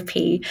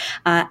therapy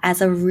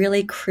as a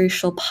really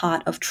crucial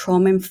part of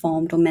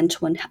trauma-informed or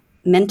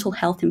mental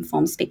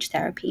health-informed speech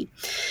therapy.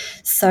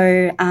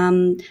 So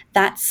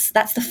that's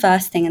the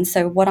first thing. And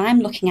so what I'm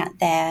looking at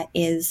there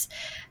is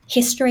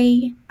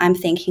history. I'm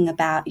thinking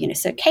about,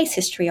 so case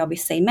history,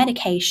 obviously,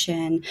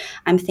 medication.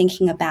 I'm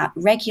thinking about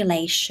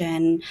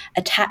regulation,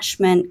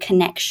 attachment,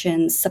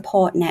 connections,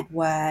 support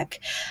network,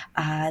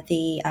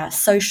 the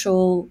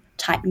social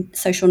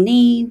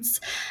needs,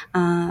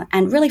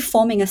 and really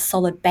forming a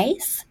solid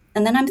base.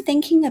 And then I'm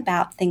thinking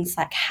about things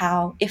like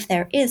how, if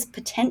there is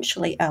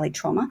potentially early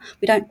trauma,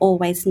 we don't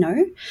always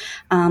know.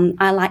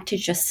 I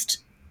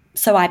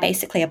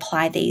basically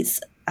apply these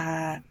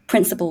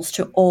principles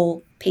to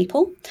all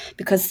people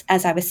because,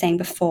 as I was saying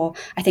before,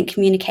 I think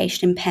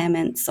communication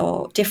impairments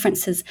or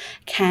differences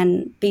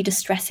can be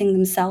distressing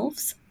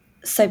themselves.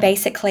 So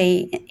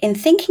basically, in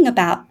thinking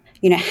about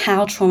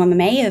how trauma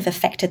may have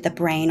affected the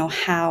brain or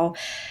how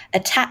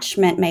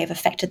attachment may have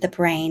affected the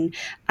brain,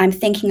 I'm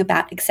thinking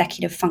about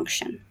executive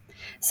function.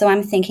 So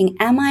I'm thinking,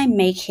 am I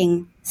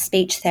making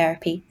speech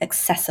therapy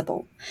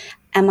accessible?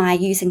 Am I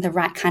using the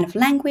right kind of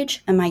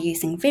language? Am I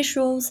using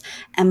visuals?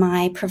 Am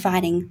I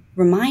providing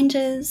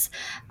reminders?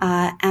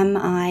 Am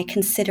I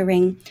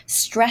considering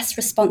stress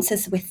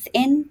responses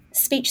within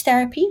speech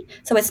therapy?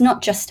 So it's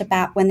not just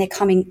about when they're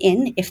coming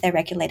in, if they're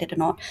regulated or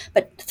not,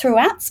 but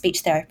throughout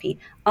speech therapy,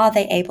 are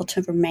they able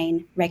to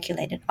remain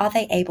regulated? Are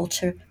they able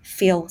to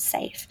feel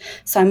safe?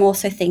 So I'm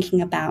also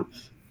thinking about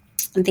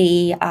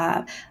the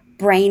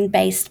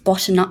brain-based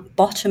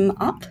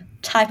bottom-up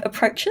type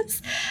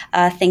approaches,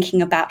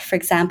 thinking about, for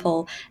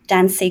example,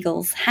 Dan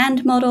Siegel's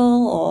hand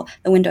model or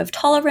the window of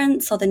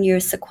tolerance or the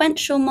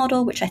neurosequential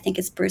model, which I think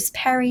is Bruce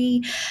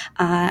Perry.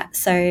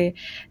 So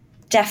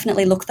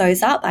definitely look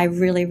those up. I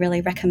really,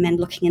 really recommend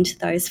looking into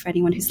those for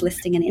anyone who's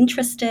listening and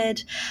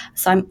interested.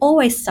 So I'm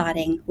always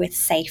starting with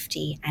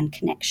safety and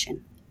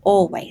connection,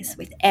 always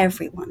with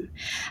everyone.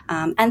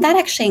 And that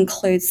actually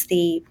includes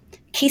the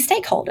key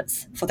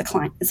stakeholders for the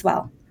client as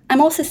well. I'm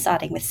also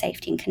starting with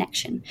safety and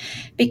connection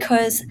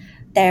because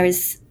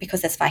there's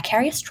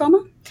vicarious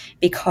trauma,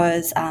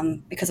 because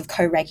of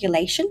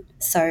co-regulation.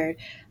 So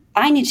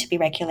I need to be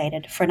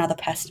regulated for another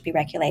person to be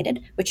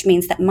regulated, which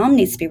means that mum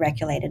needs to be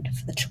regulated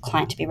for the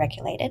client to be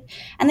regulated,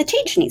 and the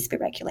teacher needs to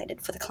be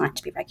regulated for the client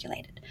to be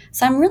regulated.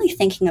 So I'm really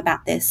thinking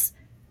about this,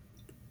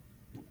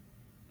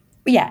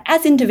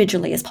 as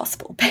individually as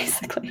possible,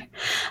 basically.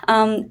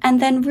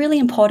 And then really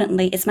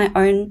importantly is my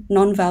own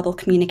nonverbal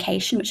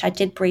communication, which I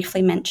did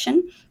briefly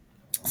mention.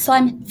 So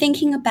I'm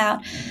thinking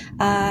about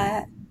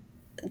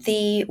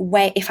the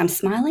way, if I'm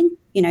smiling,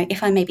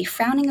 if I may be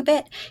frowning a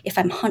bit, if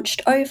I'm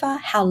hunched over,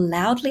 how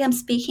loudly I'm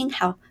speaking,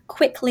 how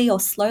quickly or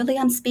slowly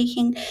I'm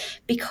speaking,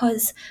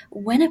 because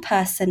when a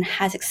person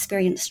has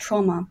experienced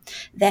trauma,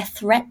 their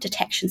threat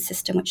detection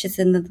system, which is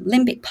in the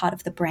limbic part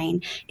of the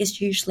brain, is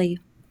usually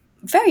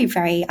very,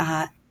 very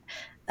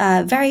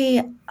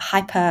very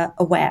hyper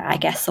aware, I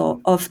guess, or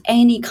of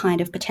any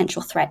kind of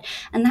potential threat.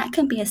 And that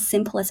can be as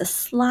simple as a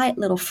slight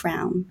little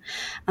frown.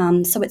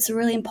 So it's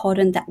really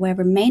important that we're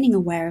remaining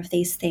aware of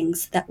these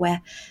things, that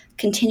we're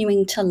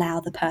continuing to allow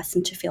the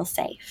person to feel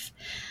safe.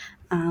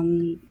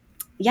 And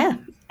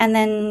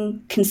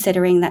then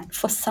considering that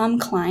for some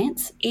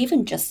clients,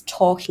 even just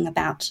talking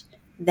about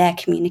their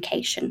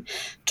communication,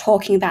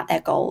 talking about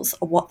their goals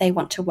or what they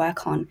want to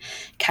work on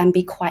can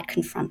be quite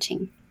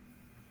confronting.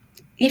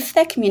 If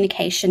their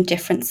communication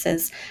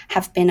differences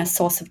have been a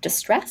source of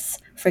distress,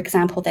 for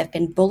example, they've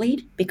been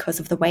bullied because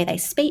of the way they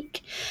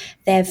speak,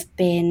 they've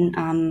been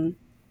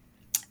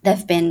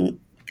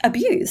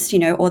abused,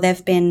 or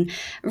they've been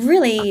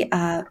really,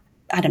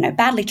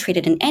 badly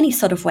treated in any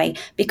sort of way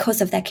because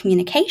of their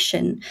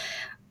communication,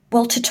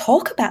 well, to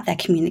talk about their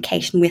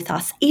communication with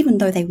us, even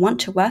though they want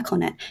to work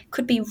on it,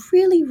 could be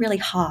really, really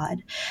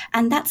hard.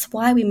 And that's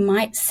why we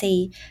might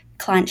see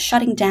clients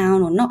shutting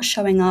down or not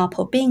showing up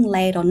or being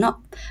late or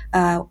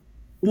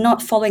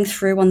not following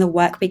through on the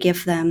work we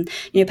give them.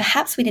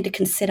 Perhaps we need to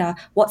consider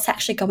what's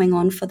actually going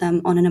on for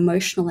them on an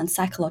emotional and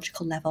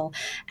psychological level.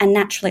 And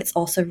naturally, it's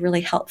also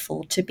really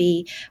helpful to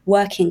be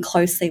working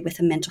closely with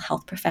a mental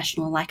health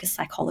professional like a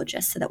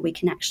psychologist so that we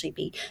can actually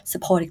be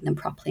supporting them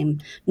properly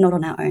and not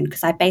on our own,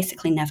 because I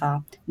basically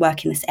never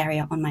work in this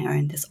area on my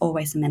own. There's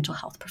always a mental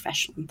health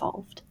professional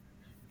involved.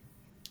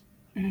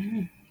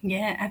 Mm-hmm.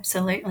 Yeah,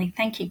 absolutely.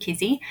 Thank you,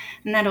 Kizzy.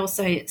 And that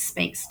also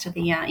speaks to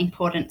the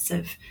importance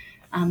of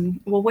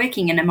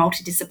working in a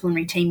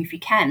multidisciplinary team if you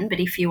can, but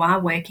if you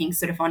are working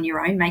sort of on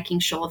your own, making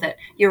sure that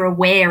you're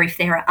aware if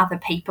there are other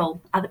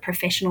people, other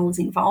professionals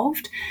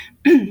involved,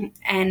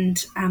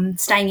 and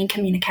staying in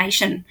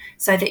communication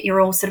so that you're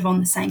all sort of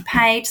on the same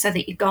page, so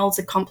that your goals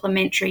are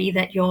complementary,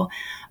 that you're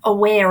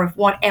aware of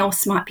what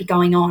else might be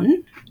going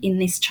on in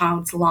this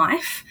child's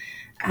life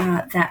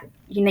that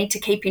you need to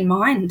keep in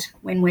mind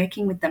when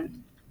working with them.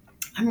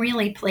 I'm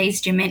really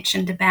pleased you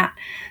mentioned about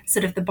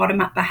sort of the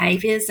bottom-up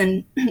behaviours,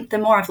 and the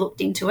more I've looked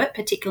into it,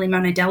 particularly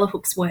Mona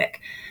Delahook's work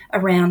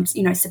around,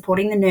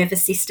 supporting the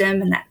nervous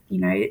system and that,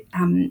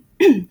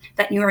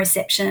 that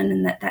neuroception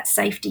and that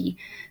safety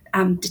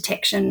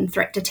detection,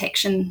 threat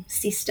detection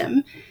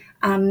system.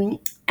 And,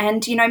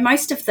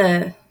 most of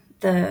the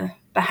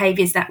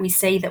behaviours that we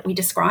see that we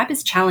describe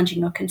as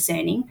challenging or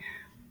concerning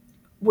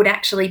would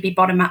actually be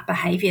bottom-up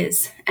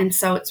behaviours. And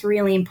so it's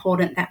really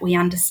important that we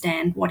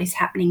understand what is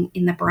happening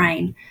in the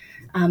brain.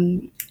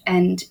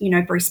 And,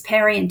 Bruce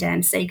Perry and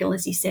Dan Siegel,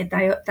 as you said,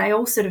 they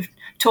all sort of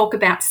talk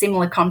about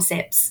similar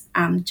concepts,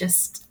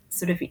 just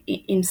sort of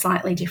in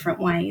slightly different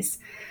ways.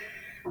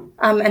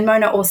 And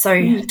Mona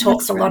also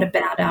talks a lot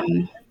about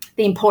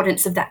the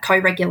importance of that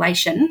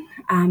co-regulation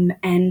and,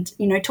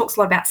 talks a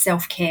lot about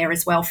self-care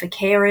as well for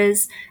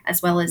carers,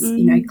 as well as,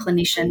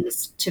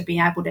 clinicians to be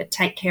able to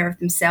take care of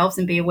themselves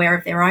and be aware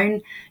of their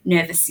own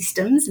nervous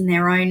systems and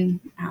their own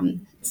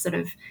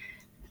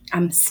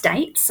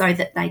state, so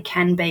that they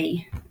can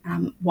be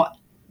what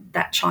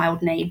that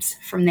child needs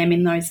from them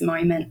in those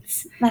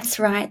moments. That's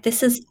right.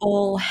 This is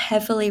all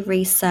heavily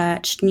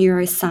researched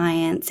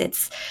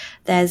neuroscience.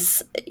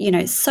 There's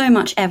so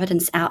much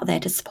evidence out there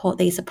to support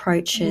these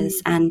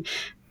approaches,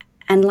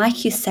 and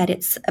like you said,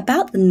 it's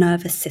about the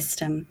nervous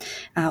system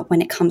when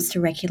it comes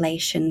to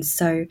regulation.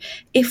 So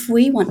if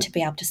we want to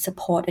be able to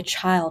support a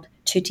child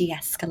to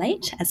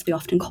de-escalate, as we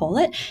often call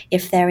it,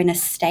 if they're in a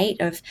state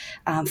of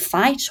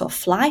fight or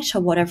flight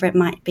or whatever it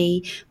might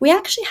be, we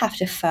actually have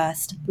to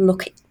first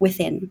look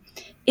within.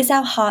 Is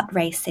our heart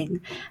racing?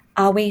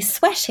 Are we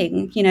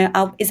sweating?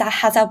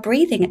 Has our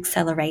breathing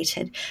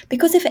accelerated?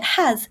 Because if it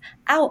has,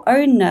 our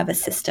own nervous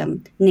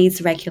system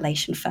needs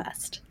regulation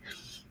first.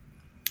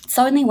 It's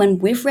only when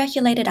we've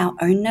regulated our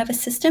own nervous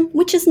system,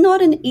 which is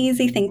not an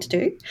easy thing to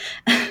do,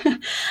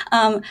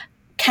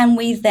 can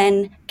we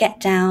then get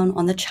down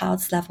on the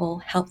child's level,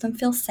 help them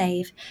feel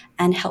safe,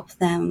 and help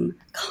them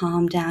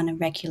calm down and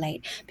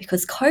regulate?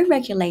 Because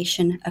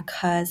co-regulation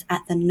occurs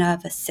at the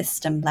nervous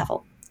system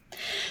level.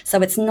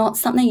 So it's not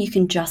something you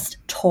can just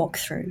talk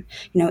through.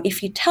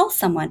 If you tell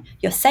someone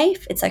you're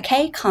safe, it's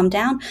okay, calm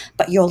down,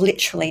 but you're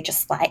literally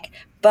just like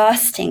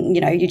bursting,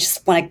 you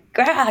just want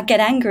to get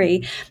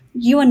angry,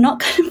 you are not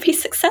going to be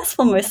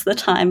successful most of the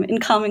time in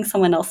calming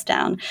someone else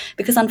down,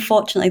 because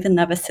unfortunately the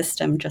nervous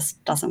system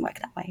just doesn't work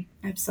that way.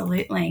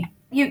 Absolutely.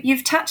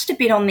 You've touched a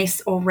bit on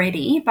this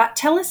already, but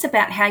tell us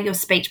about how your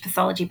speech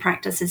pathology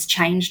practice has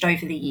changed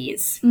over the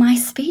years. My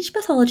speech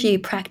pathology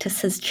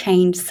practice has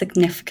changed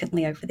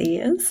significantly over the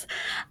years.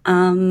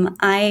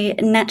 I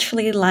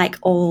naturally, like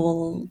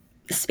all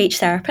speech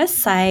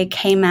therapists, I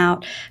came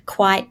out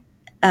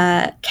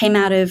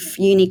of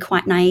uni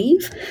quite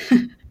naive,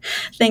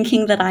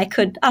 thinking that I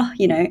could,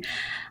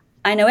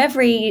 I know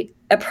every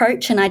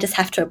approach and I just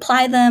have to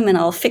apply them and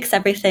I'll fix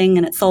everything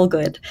and it's all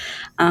good.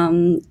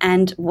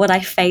 And what I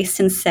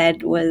faced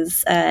instead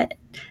was a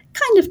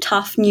kind of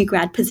tough new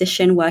grad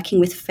position,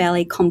 working with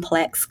fairly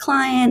complex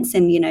clients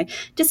and,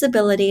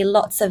 disability,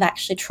 lots of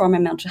actually trauma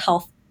and mental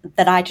health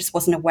that I just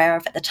wasn't aware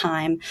of at the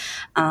time.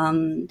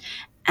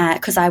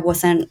 because I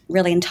wasn't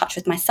really in touch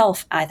with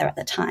myself either at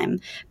the time.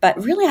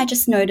 But really, I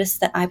just noticed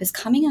that I was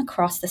coming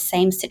across the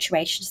same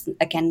situations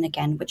again and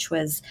again, which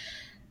was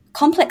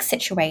complex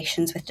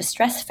situations with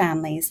distressed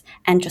families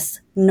and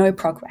just no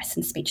progress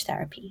in speech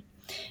therapy.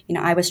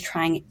 I was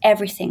trying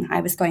everything.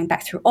 I was going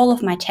back through all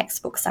of my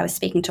textbooks. I was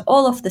speaking to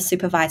all of the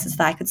supervisors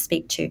that I could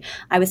speak to.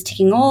 I was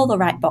ticking all the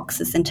right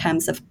boxes in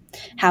terms of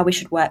how we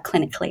should work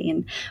clinically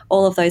and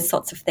all of those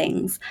sorts of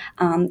things.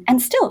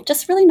 And still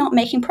just really not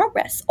making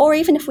progress. Or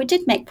even if we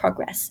did make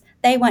progress,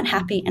 they weren't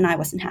happy and I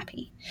wasn't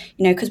happy,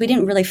 because we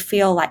didn't really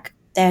feel like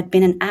there had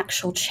been an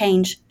actual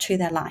change to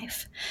their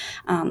life,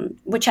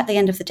 which at the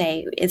end of the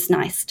day is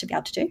nice to be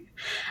able to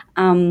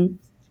do.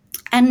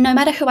 And no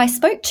matter who I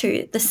spoke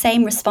to, the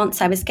same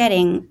response I was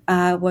getting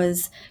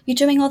was, you're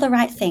doing all the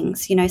right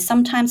things.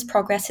 Sometimes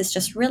progress is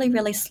just really,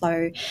 really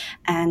slow.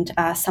 And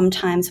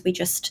sometimes we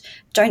just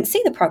don't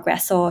see the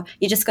progress, or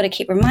you just got to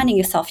keep reminding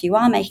yourself you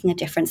are making a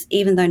difference,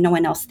 even though no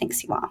one else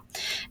thinks you are.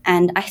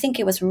 And I think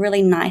it was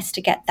really nice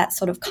to get that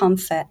sort of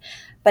comfort,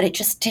 but it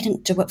just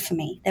didn't do it for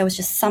me. There was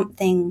just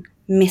something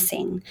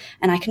missing.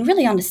 And I can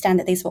really understand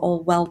that these were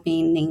all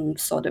well-meaning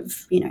sort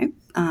of,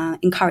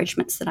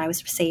 encouragements that I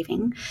was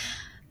receiving.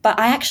 But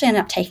I actually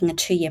ended up taking a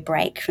 2-year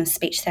break from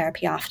speech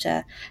therapy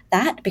after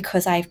that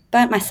because I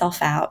burnt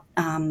myself out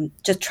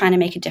just trying to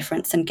make a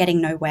difference and getting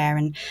nowhere,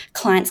 and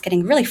clients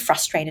getting really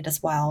frustrated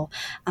as well.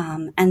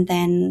 And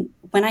then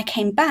when I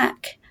came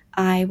back,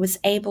 I was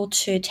able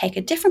to take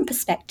a different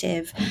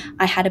perspective.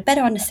 I had a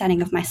better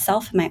understanding of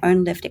myself and my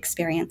own lived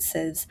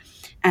experiences.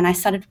 And I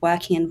started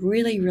working in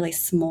really, really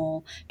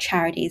small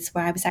charities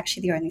where I was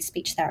actually the only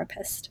speech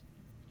therapist.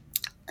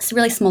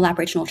 Really small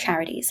Aboriginal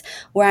charities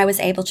where I was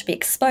able to be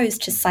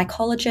exposed to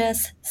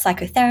psychologists,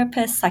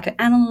 psychotherapists,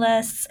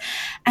 psychoanalysts,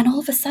 and all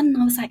of a sudden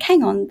I was like,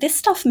 hang on, this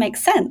stuff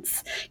makes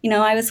sense.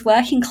 I was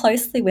working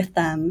closely with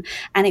them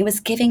and it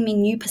was giving me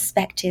new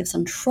perspectives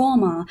on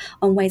trauma,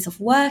 on ways of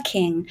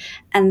working.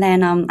 And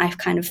then I've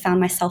kind of found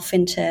my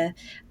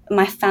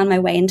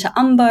way into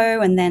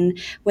UMBO, and then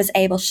was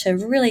able to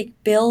really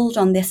build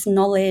on this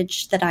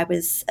knowledge that I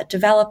was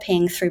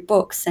developing through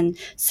books and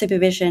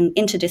supervision,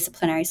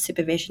 interdisciplinary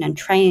supervision and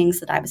trainings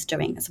that I was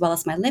doing, as well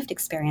as my lived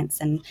experience,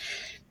 and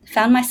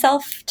found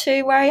myself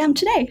to where I am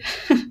today.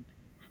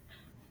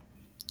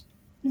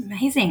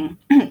 Amazing.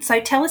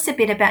 So tell us a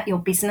bit about your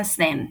business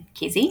then,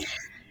 Kizzy.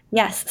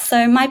 Yes.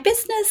 So my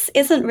business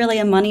isn't really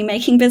a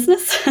money-making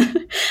business.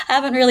 I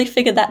haven't really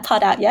figured that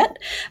part out yet.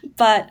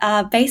 But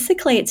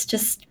basically,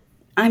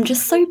 I'm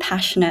just so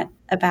passionate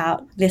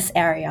about this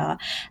area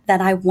that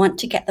I want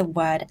to get the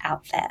word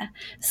out there.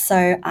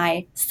 So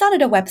I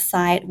started a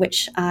website,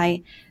 which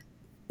I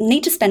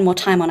need to spend more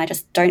time on. I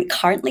just don't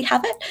currently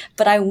have it,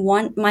 but I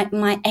want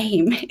my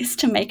aim is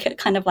to make it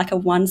kind of like a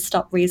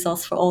one-stop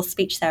resource for all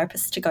speech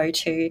therapists to go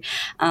to,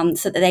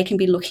 so that they can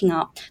be looking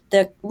up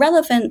the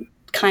relevant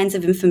kinds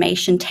of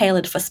information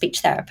tailored for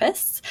speech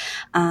therapists,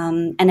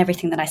 and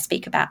everything that I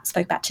spoke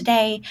about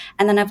today.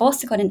 And then I've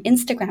also got an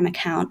Instagram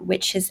account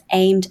which is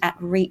aimed at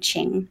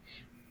reaching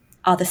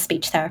other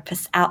speech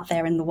therapists out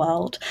there in the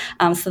world,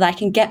 so that I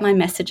can get my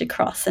message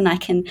across and I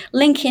can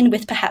link in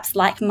with perhaps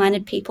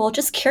like-minded people,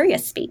 just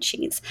curious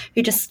speechies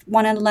who just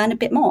want to learn a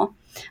bit more.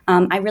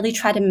 I really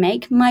try to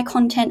make my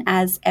content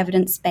as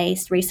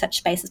evidence-based,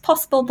 research-based as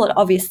possible, but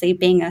obviously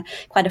being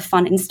quite a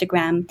fun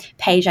Instagram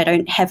page, I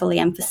don't heavily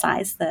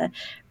emphasize the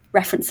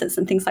references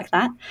and things like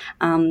that.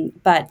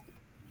 But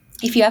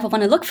if you ever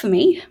want to look for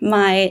me,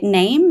 my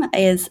name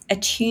is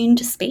Attuned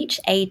Speech,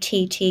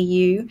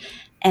 ATTUNED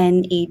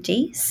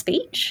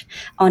Speech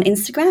on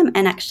Instagram,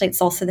 and actually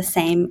it's also the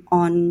same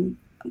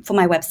for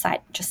my website,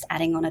 just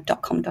adding on a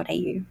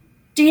 .com.au.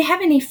 Do you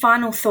have any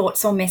final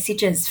thoughts or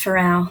messages for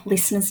our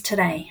listeners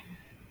today?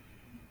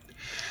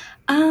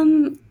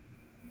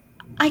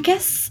 I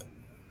guess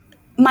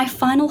my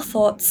final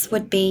thoughts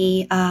would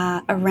be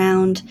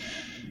around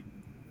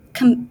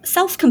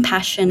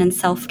self-compassion and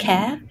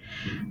self-care.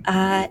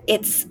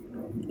 It's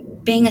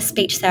being a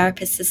speech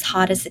therapist, as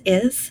hard as it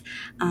is,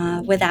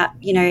 without,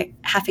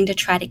 having to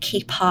try to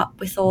keep up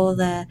with all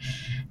the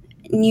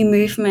new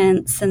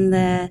movements and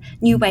the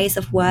new ways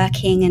of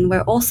working, and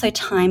we're also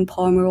time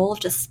poor and we're all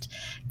just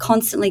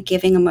constantly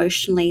giving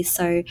emotionally.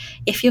 So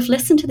if you've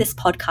listened to this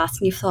podcast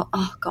and you've thought,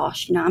 oh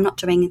gosh, I'm not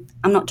doing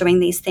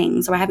these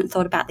things, or I haven't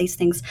thought about these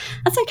things,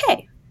 that's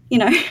okay.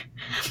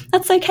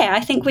 That's okay. I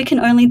think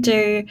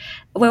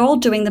we're all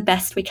doing the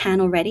best we can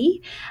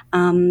already.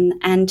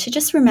 And to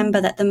just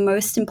remember that the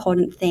most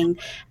important thing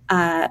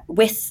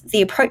with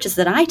the approaches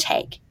that I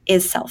take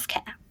is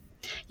self-care.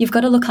 You've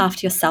got to look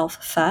after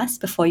yourself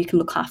first before you can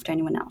look after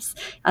anyone else.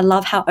 I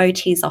love how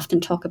OTs often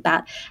talk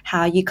about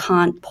how you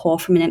can't pour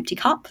from an empty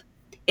cup.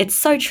 It's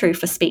so true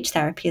for speech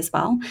therapy as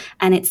well.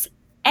 And it's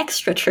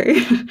extra true,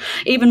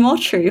 even more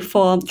true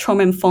for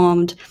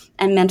trauma-informed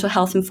and mental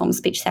health-informed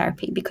speech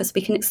therapy, because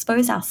we can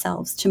expose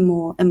ourselves to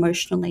more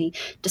emotionally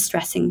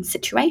distressing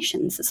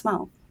situations as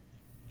well.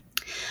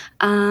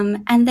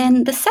 And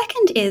then the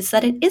second is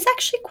that it is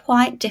actually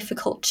quite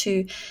difficult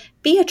to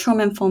be a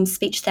trauma-informed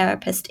speech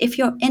therapist if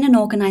you're in an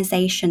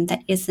organisation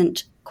that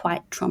isn't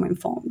quite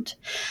trauma-informed.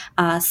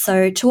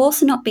 So to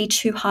also not be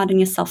too hard on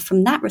yourself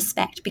from that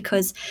respect,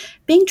 because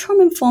being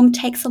trauma-informed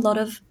takes a lot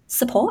of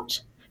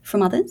support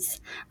from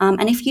others.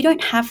 And if you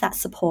don't have that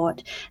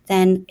support,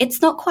 then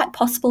it's not quite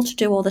possible to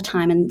do all the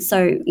time. And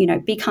so,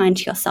 be kind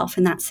to yourself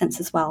in that sense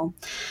as well.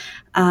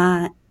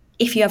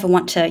 If you ever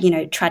want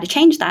to, try to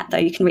change that, though,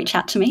 you can reach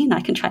out to me and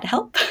I can try to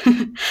help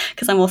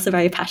because I'm also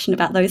very passionate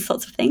about those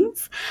sorts of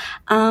things.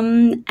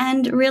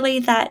 And really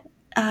that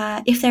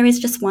if there is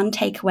just one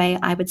takeaway,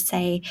 I would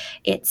say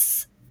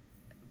it's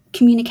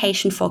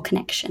communication for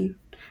connection,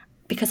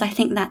 because I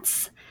think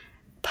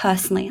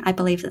I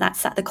believe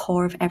that's at the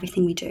core of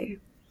everything we do.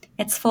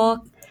 It's for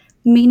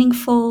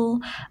meaningful,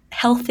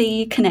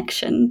 healthy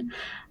connection.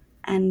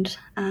 And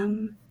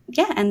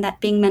and that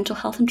being mental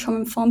health and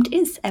trauma-informed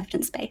is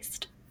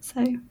evidence-based.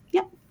 So,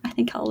 I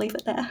think I'll leave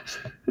it there.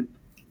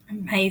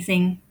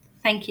 Amazing.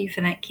 Thank you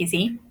for that,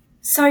 Kizzy.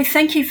 So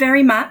thank you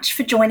very much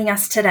for joining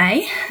us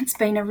today. It's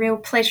been a real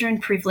pleasure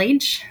and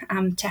privilege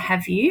to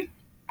have you.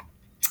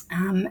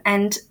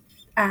 And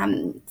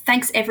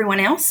thanks everyone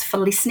else for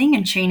listening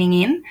and tuning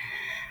in.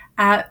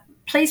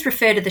 Please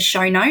refer to the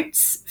show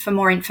notes for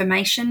more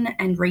information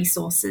and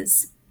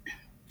resources.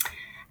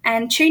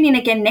 And tune in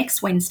again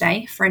next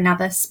Wednesday for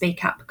another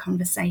Speak Up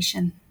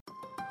conversation.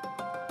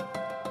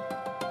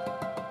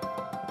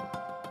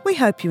 We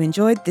hope you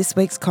enjoyed this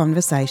week's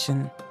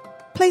conversation.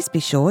 Please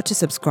be sure to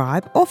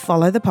subscribe or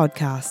follow the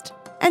podcast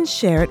and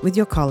share it with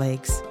your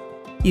colleagues.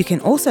 You can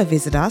also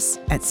visit us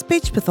at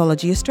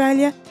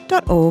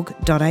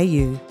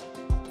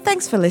speechpathologyaustralia.org.au.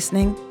 Thanks for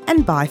listening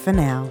and bye for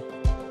now.